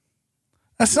 65.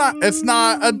 It's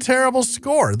not a terrible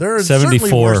score. There are certainly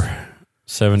 74. worse,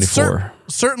 74.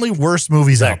 certainly worse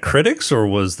movies Is that out there. critics or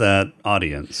was that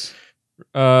audience?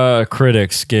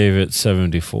 Critics gave it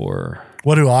 74.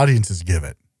 What do audiences give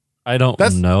it? I don't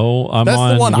That's- know. I'm that's the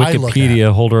on one I look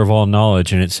Wikipedia, holder of all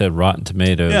knowledge, and it said Rotten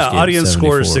Tomatoes. Yeah, gave it audience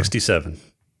score is 74. 67.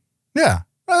 Yeah.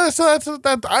 So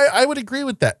that I would agree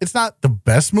with that. It's not the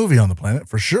best movie on the planet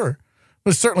for sure, but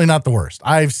it's certainly not the worst.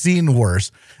 I've seen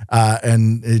worse,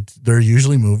 and they're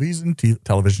usually movies and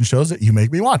television shows that you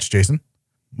make me watch. Jason,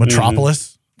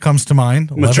 Metropolis comes to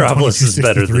mind. Metropolis is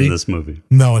better 11/22/63. than this movie.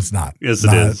 No, it's not. Yes,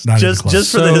 Not- it is. not even Just close.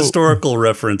 just for the So- historical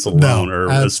reference alone, or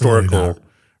absolutely historical. not.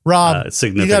 Rob, you got to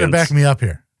significance. back me up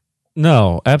here.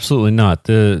 No, absolutely not.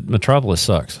 The Metropolis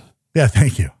sucks. Yeah,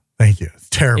 thank you. It's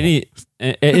terrible.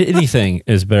 Anything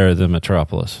is better than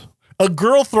Metropolis. A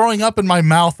girl throwing up in my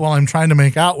mouth while I'm trying to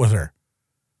make out with her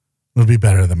would be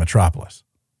better than Metropolis.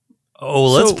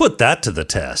 Oh, let's So- put that to the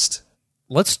test.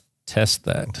 Let's test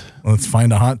that. Let's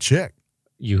find a hot chick.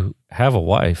 You have a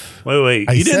wife. Wait.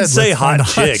 I You didn't said say let's find hot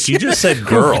a hot chick. You chick. just said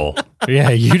girl. Yeah,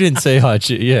 you didn't say hot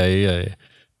shit. Yeah.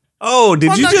 Oh, did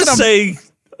I'm you not just gonna- say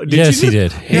Yes, he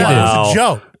did. He Yeah, did. it was a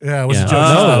joke. Yeah, it was Yeah. a joke.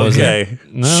 No, it wasn't. okay.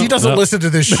 No, She doesn't no. listen to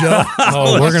this show.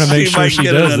 Oh, we're gonna make sure might she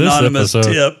get does an this anonymous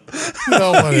episode. tip.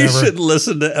 No, You whatever. should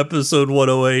listen to episode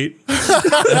 108.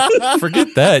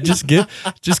 Forget that. Just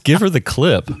give her the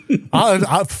clip.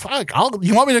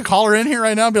 You want me to call her in here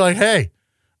right now and be like, hey,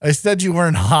 I said you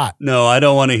weren't hot. No, I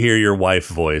don't want to hear your wife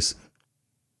voice.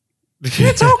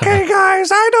 It's okay, guys.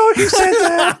 I know he said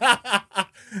that.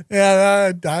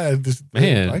 Yeah, I just,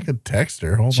 Man. I could text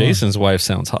her. Hold Jason's wife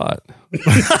sounds hot.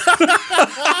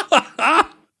 on.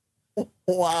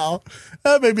 Wow.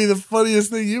 That may be the funniest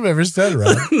thing you've ever said,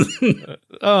 Rob.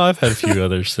 Oh, I've had a few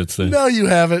others since then. No, you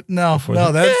haven't. No,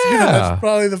 that. that's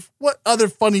probably what other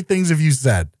funny things have you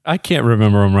said? I can't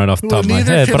remember them right off the top of my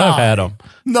Neither head, can but I've I. had them.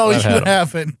 No, I've you had 'em.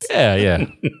 haven't. Yeah.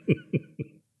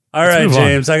 All right, move on.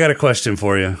 James, I got a question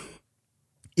for you.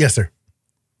 Yes, sir.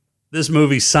 This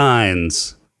movie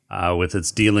Signs, with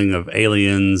its dealing of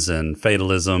aliens and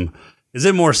fatalism, is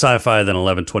it more sci-fi than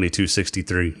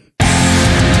 11/22/63?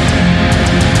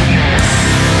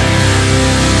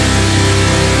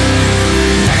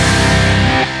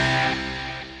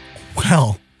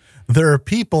 Well, there are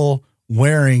people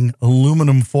wearing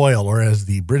aluminum foil, or as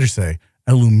the British say,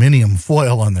 aluminium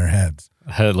foil on their heads.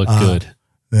 It looked good.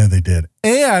 Yeah, they did.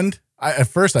 And at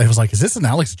first I was like, is this an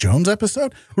Alex Jones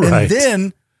episode? Right.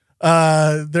 And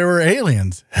then there were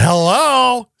aliens.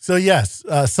 Hello. So yes,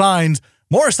 Signs,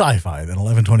 more sci-fi than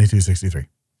 11/22/63.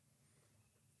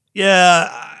 Yeah,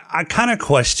 I kind of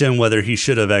question whether he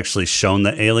should have actually shown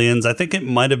the aliens. I think it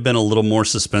might have been a little more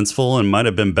suspenseful and might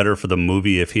have been better for the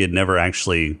movie if he had never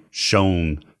actually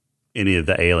shown any of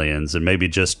the aliens and maybe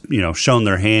just, shown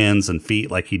their hands and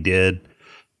feet like he did.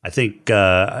 I think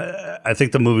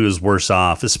the movie was worse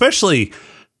off, especially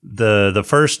the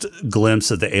first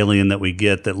glimpse of the alien that we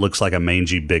get that looks like a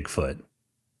mangy Bigfoot.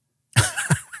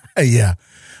 Yeah.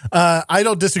 I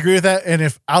don't disagree with that. And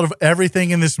if out of everything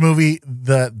in this movie,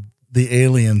 the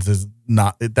aliens is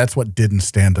not, that's what didn't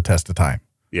stand the test of time.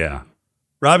 Yeah.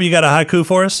 Rob, you got a haiku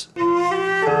for us?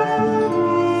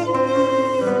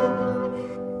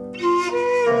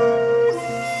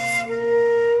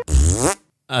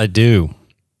 I do.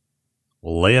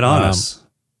 Lay it on us.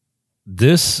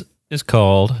 This is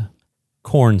called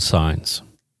Corn Signs.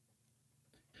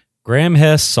 Graham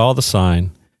Hess saw the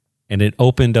sign, and it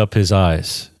opened up his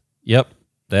eyes. Yep,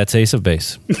 that's Ace of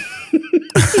Base.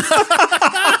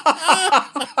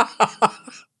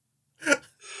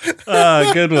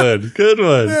 Good one. Good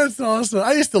one. That's awesome.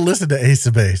 I used to listen to Ace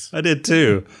of Base. I did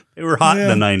too. They were hot in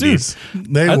the 90s.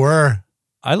 They were.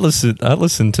 I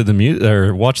listened to the music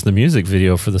or watched the music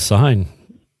video for the sign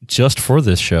just for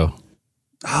this show.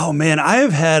 Oh man, I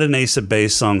have had an Ace of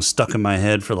Base song stuck in my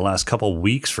head for the last couple of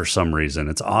weeks for some reason.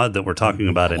 It's odd that we're talking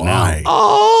about it Why? now.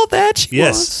 Oh, that she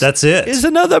Yes, wants that's it. is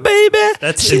another baby.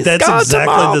 That's She's exactly got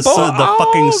tomorrow, the boy.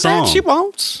 fucking All song. that she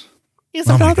wants is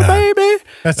Oh my another God. baby.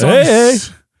 That song Hey.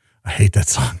 is- I hate that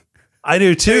song. I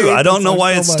do too. I hate I don't that know song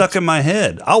why so it's much. stuck in my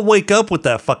head. I'll wake up with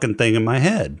that fucking thing in my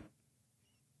head.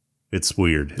 It's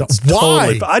weird. It's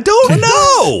Why? I don't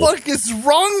know. What the fuck is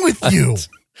wrong with you?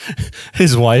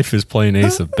 His wife is playing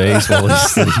Ace of Base while he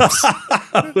sleeps.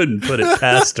 I wouldn't put it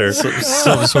past her.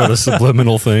 Some sort of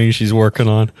subliminal thing she's working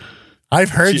on.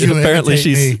 I've heard She- you apparently imitate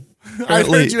she's- me. I've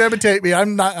apparently- heard you imitate me.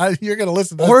 I'm not. You're going to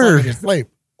listen to this Or- song in your sleep.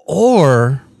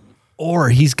 Or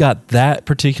he's got that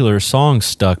particular song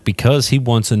stuck because he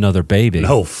wants another baby.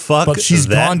 No, fuck But she's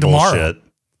that gone tomorrow. bullshit.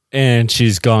 And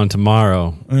she's gone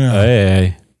tomorrow. Yeah.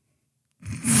 Hey.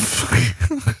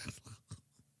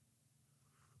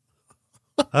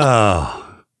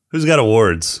 Oh, who's got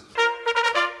awards?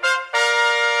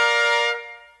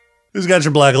 Who's got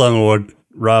your Black Lung Award,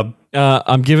 Rob?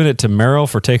 I'm giving it to Meryl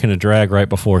for taking a drag right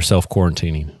before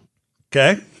self-quarantining.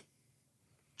 Okay.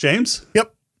 James?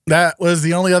 Yep. That was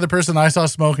the only other person I saw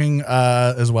smoking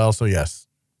as well. So, yes.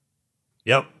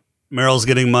 Yep. Meryl's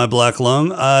getting my Black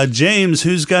Lung. James,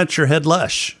 who's got your Head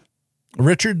Lush?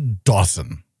 Richard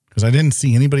Dawson, because I didn't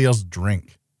see anybody else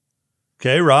drink.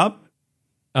 Okay, Rob?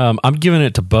 I'm giving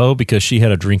it to Bo because she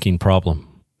had a drinking problem.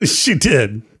 She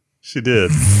did. She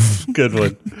did. Good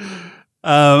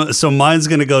one. So mine's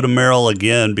going to go to Meryl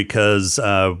again because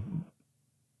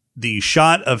the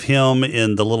shot of him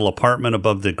in the little apartment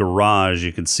above the garage,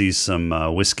 you can see some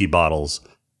whiskey bottles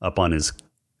up on his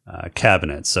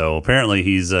cabinet. So apparently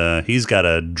he's got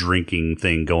a drinking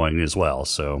thing going as well.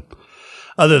 So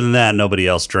other than that, nobody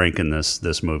else drank in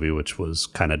this movie, which was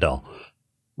kind of dull.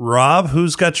 Rob,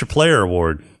 who's got your player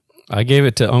award? I gave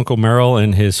it to Uncle Merrill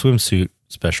in his swimsuit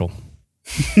special.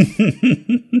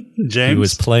 James? He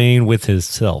was playing with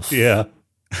himself. Yeah.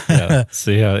 Yeah.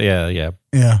 See how? Yeah. Yeah.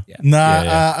 Yeah. Nah,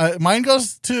 Yeah, mine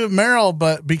goes to Meryl,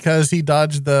 but because he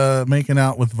dodged the making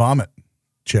out with vomit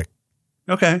chick.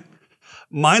 Okay.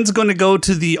 Mine's going to go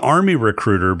to the army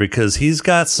recruiter because he's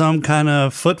got some kind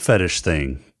of foot fetish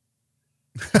thing.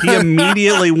 He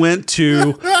immediately went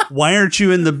to, why aren't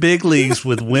you in the big leagues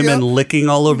with women licking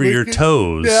all over your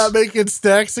toes? Yeah, making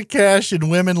stacks of cash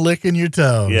and women licking your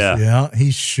toes. Yeah. Yeah,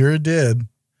 he sure did.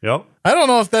 Yep. I don't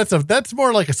know if that's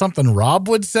more like something Rob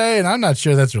would say, and I'm not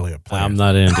sure that's really a player. I'm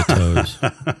not into toes.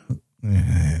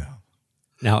 Yeah.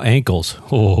 Now ankles.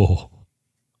 Oh.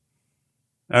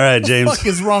 All right, What James. the fuck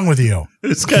is wrong with you?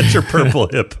 Who's got your purple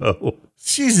hippo?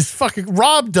 Jesus, fucking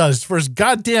Rob does for his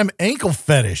goddamn ankle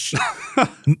fetish.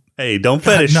 Hey, don't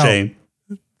fetish no. shame.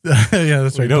 Yeah,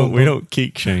 that's right. We don't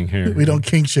kink shame here. We don't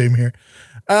kink shame here.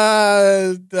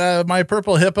 My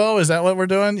purple hippo, is that what we're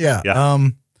doing? Yeah. Yeah.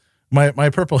 My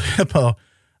purple hippo.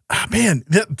 Ah, man,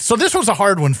 so this was a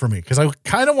hard one for me because I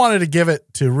kind of wanted to give it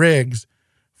to Riggs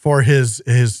for his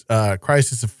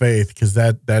crisis of faith because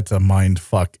that's a mind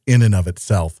fuck in and of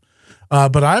itself.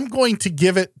 But I'm going to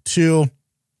give it to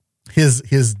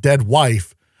his dead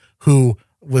wife, who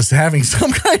was having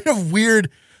some kind of weird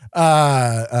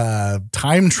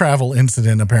time travel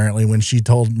incident apparently when she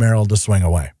told Meryl to swing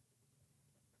away.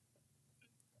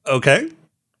 Okay.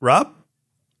 Rob?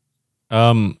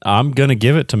 I'm gonna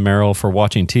give it to Meryl for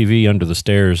watching TV under the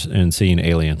stairs and seeing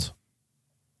aliens.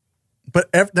 But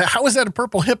how is that a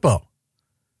purple hippo?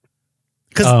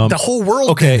 Because the whole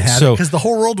world okay, didn't have so- it because the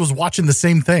whole world was watching the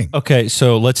same thing. Okay,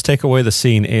 so let's take away the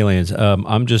seeing aliens.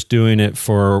 I'm just doing it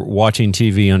for watching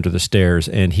TV under the stairs,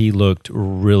 and he looked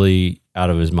really out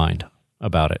of his mind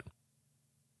about it.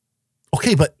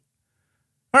 Okay, but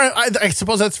all right, I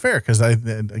suppose that's fair because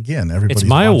again, everybody's It's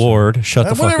my watching. award. Shut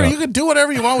the fuck Whatever, up. you can do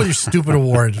whatever you want with your stupid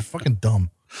award. It's fucking dumb.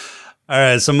 All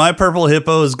right, so my purple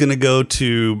hippo is going to go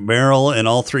to Meryl and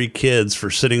all three kids for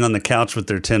sitting on the couch with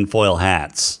their tinfoil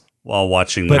hats while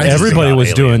watching. But the everybody about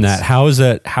was doing aliens. that. How is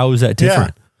that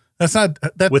different? Yeah, that's not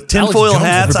that With Alex tinfoil Jones-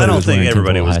 hats. I everybody don't was think wearing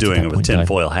everybody tinfoil was hats at doing that it with point in time.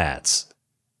 tinfoil hats.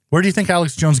 Where do you think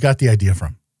Alex Jones got the idea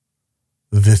from?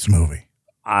 This movie.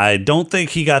 I don't think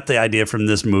he got the idea from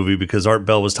this movie because Art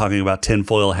Bell was talking about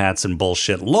tinfoil hats and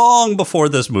bullshit long before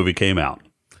this movie came out.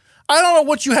 I don't know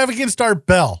what you have against Art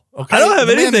Bell. Okay, I don't have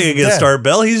The man anything is against dead. Art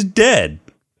Bell. He's dead.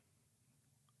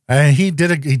 And he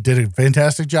did a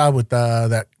fantastic job with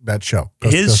that show.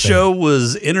 Coast to His Coast show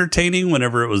was entertaining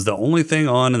whenever it was the only thing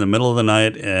on in the middle of the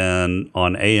night and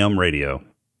on AM radio.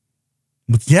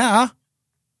 Yeah.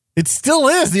 It still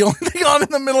is the only thing on in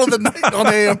the middle of the night on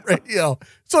AM radio.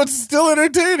 So it's still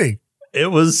entertaining. It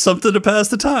was something to pass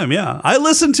the time, yeah. I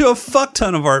listened to a fuck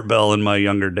ton of Art Bell in my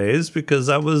younger days because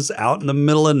I was out in the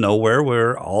middle of nowhere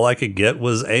where all I could get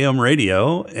was AM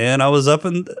radio and I was up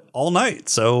all night.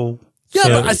 So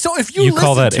Yeah, so if you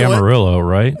call listen that to it, Amarillo,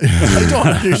 right? I don't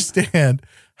understand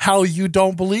how you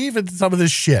don't believe in some of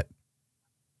this shit.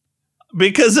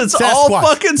 because it's Sasquatch, all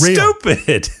fucking real.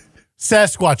 stupid.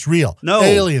 Sasquatch, real. No.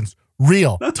 Aliens,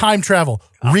 real. Time travel,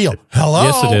 real. Hello?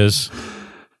 Yes, it is.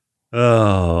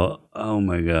 Oh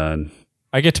my God.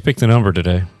 I get to pick the number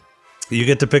today. You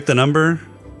get to pick the number?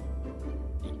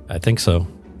 I think so.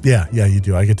 Yeah, you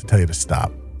do. I get to tell you to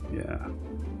stop. Yeah.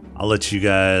 I'll let you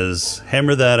guys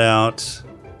hammer that out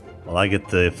while I get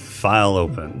the file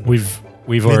open. We've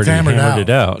already hammered hammered it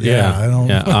out. Yeah, I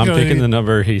don't- I'm picking the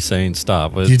number. He's saying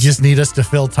stop. You just need us to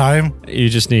fill time? You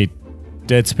just need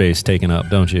dead space taken up,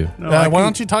 don't you? No, I Why can-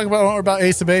 don't you talk more about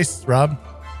Ace of Base, Rob?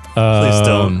 Please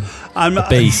don't. I'm a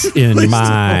base in please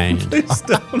mind. Don't, please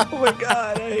don't. Oh my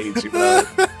God, I hate you, brother.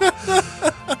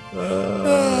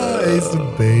 Ace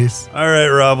of Base. All right,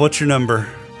 Rob, what's your number?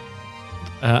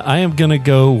 I am going to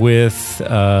go with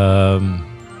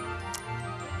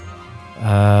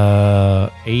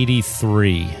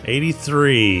 83.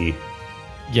 83.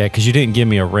 Yeah, because you didn't give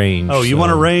me a range. Oh, you so-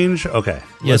 want a range? Okay.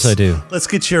 Yes, I do. Let's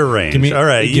get you a range. Give me- All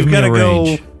right, give you've me got to a go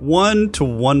range. 1 to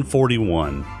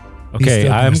 141. He's Okay,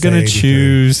 still I'm gonna going to say 83.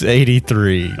 choose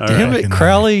 83. Damn right. it,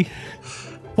 Crowley.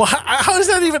 Well, how does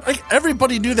that even, like,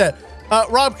 everybody do that?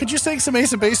 Rob, could you sing some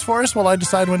Ace of Base for us while I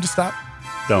decide when to stop?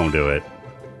 Don't do it.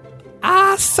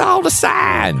 I saw the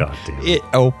sign. God damn it. It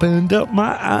opened up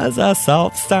my eyes. I saw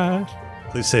the sign.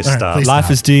 Please say right, stop. please.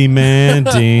 Life is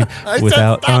demanding said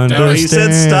without stop. understanding. No, he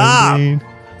said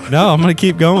stop. No, I'm going to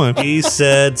keep going. He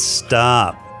said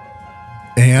stop.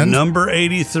 And Number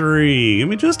 83. Give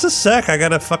me just a sec. I got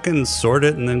to fucking sort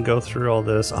it and then go through all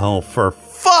this. Oh, for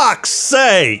fuck's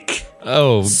sake.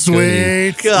 Oh,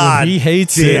 sweet. God He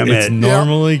hates damn it. It's it.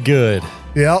 normally good.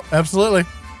 Yep, absolutely.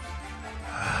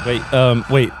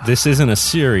 Wait, this isn't a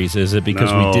series, is it?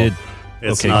 Because No. we did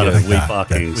It's Okay, not good. a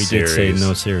fucking We series. did say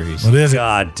no series. What is it?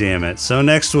 God damn it. So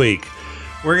next week,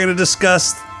 we're going to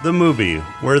discuss the movie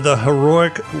where the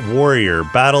heroic warrior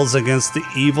battles against the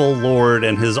evil lord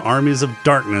and his armies of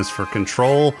darkness for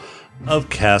control of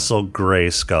Castle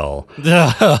Grayskull.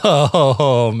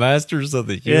 Oh, Masters of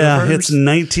the Universe. Yeah, it's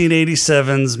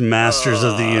 1987's Masters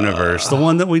of the Universe, the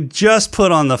one that we just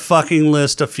put on the fucking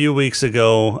list a few weeks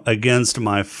ago against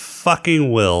my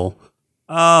fucking will.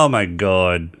 Oh my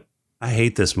God. I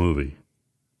hate this movie.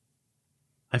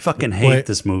 I fucking hate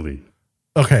this movie.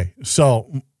 Okay,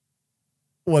 so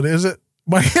what is it?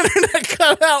 My internet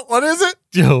cut out. What is it?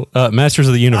 Yo, Masters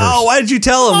of the Universe. Oh, why did you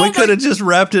tell him? Oh We my could have just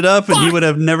wrapped it up and he would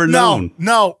have never known.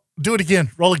 No. Do it again.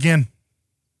 Roll again.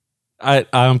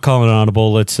 I'm calling it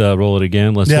audible. Let's roll it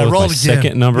again. Let's Yeah, roll roll with it my again.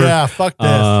 second number. Yeah, fuck this.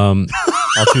 I'll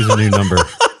choose a new number.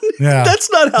 Yeah. That's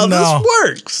not how No. this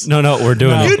works. No, we're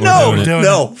doing No. it. You We're know, doing it. doing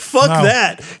no, it. fuck No.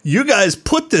 that. You guys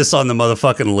put this on the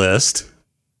motherfucking list.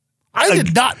 I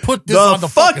did not put this The on the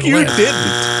fuck fucking you list.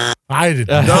 didn't. I did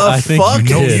The not. I think fuck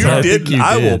you you, did. I think didn't. you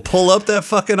I will did. pull up that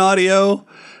fucking audio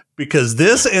because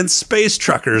this and Space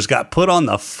Truckers got put on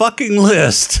the fucking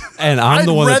list. And I'm I'd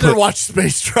the one that rather put. watch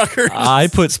Space Truckers. I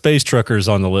put Space Truckers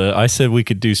on the list. I said we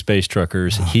could do Space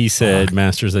Truckers. He said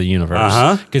Masters of the Universe.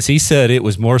 Uh-huh. Because he said it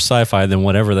was more sci-fi than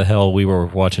whatever the hell we were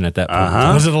watching at that point.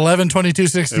 Uh-huh. Was it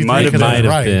 11/22/63? It might have It might have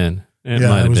right. been. It Yeah,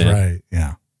 might it have was been. right.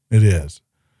 Yeah, it is.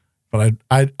 But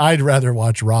I'd rather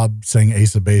watch Rob sing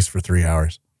Ace of Base for 3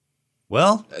 hours.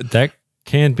 Well, That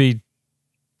can be.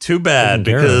 too bad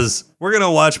Taken care because we're going to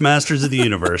watch Masters of the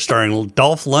Universe starring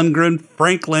Dolph Lundgren,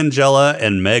 Frank Langella,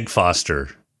 and Meg Foster.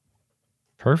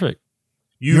 Perfect.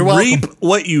 You You're welcome. reap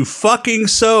what you fucking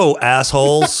sow,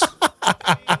 assholes.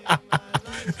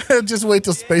 Just wait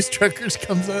till Space Truckers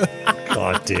comes out.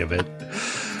 God damn it.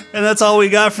 And that's all we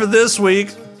got for this week.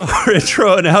 Our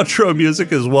intro and outro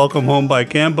music is Welcome Home by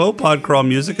Cambo. Podcrawl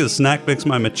music is Snack Mix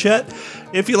by Machette.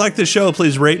 If you like the show,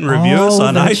 please rate and review us Oh,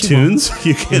 on that she iTunes.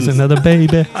 You There's can another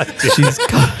baby. She's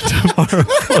got tomorrow.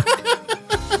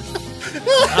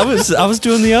 I was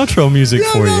doing the outro music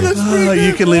for you.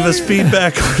 you can leave us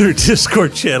feedback on our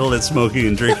Discord channel at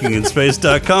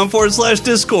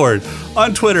smokinganddrinkinginspace.com/Discord,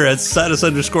 on Twitter at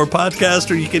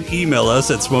status_podcast, or you can email us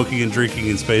at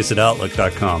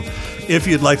smokinganddrinkinginspace@outlook.com. If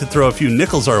you'd like to throw a few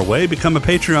nickels our way, become a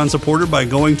Patreon supporter by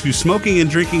going to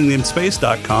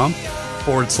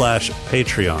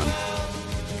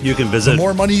smokinganddrinkinginspace.com/Patreon. You can The visit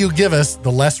more money you give us,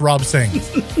 the less Rob sings.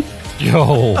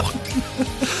 Yo,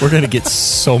 we're gonna get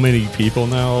so many people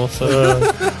now. So.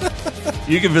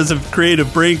 You can visit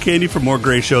Creative Brain Candy for more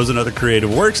great shows and other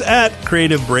creative works at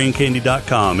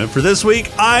creativebraincandy.com. And for this week,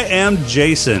 I am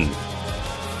Jason.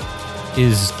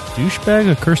 Is douchebag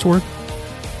a curse word?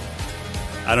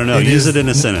 I don't know. It Use is- it in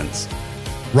a sentence.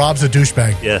 Rob's a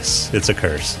douchebag. Yes, it's a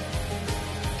curse.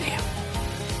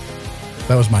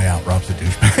 That was my out. Rob's a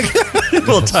douchebag.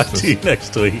 We'll talk to you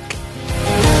next week.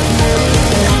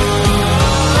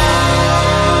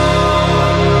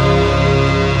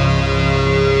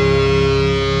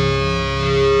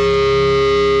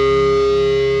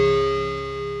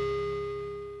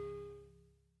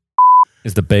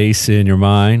 Is the bass in your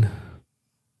mind?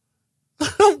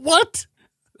 What?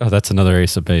 Oh, that's another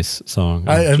Ace of Base song.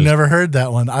 I have Just- never heard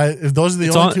that one. Those are the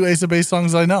It's only on- two Ace of Base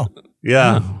songs I know.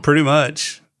 Yeah, pretty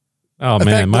much. Oh In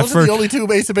man, fact, my those are first the only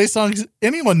two Ace of Base songs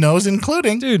anyone knows,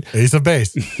 including dude. Ace of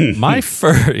Base. My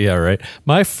first, yeah, right.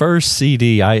 My first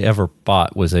CD I ever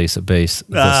bought was Ace of Base.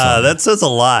 this song. That says a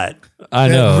lot. I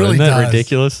it know. really Isn't that does.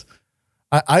 ridiculous?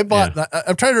 I bought.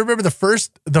 I'm trying to remember the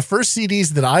first CDs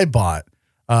that I bought.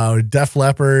 Def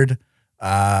Leppard,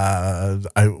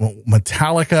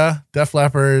 Metallica, Def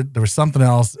Leppard. There was something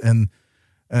else, and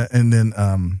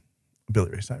then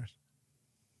Billy Ray Cyrus.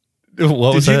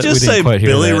 What was Did you that? just We didn't say quite hear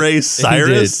Billy that. Ray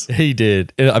Cyrus? He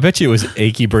did. I bet you it was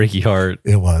Achy Breaky Heart.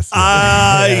 It was.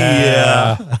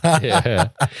 Yeah. Yeah.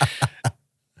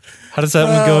 How does that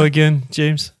one go again,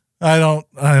 James? I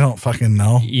don't fucking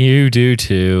know. You do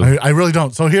too. I really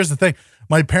don't. So here's the thing.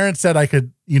 My parents said I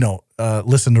could,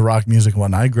 listen to rock music and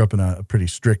whatnot. I grew up in a pretty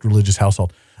strict religious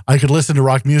household. I could listen to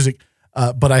rock music,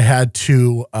 but I had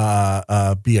to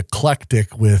be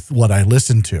eclectic with what I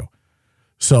listened to.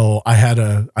 So I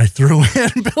threw in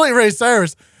Billy Ray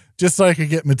Cyrus just so I could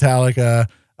get Metallica.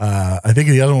 I think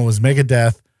the other one was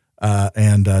Megadeth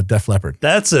and Def Leppard.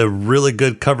 That's a really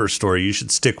good cover story. You should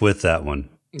stick with that one.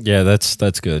 Yeah, that's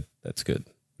good. That's good.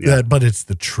 Yeah. But it's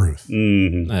the truth.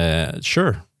 Mhm.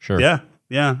 Sure.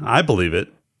 Yeah, I believe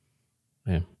it.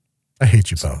 Yeah. I hate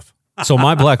you both. So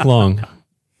my black lung.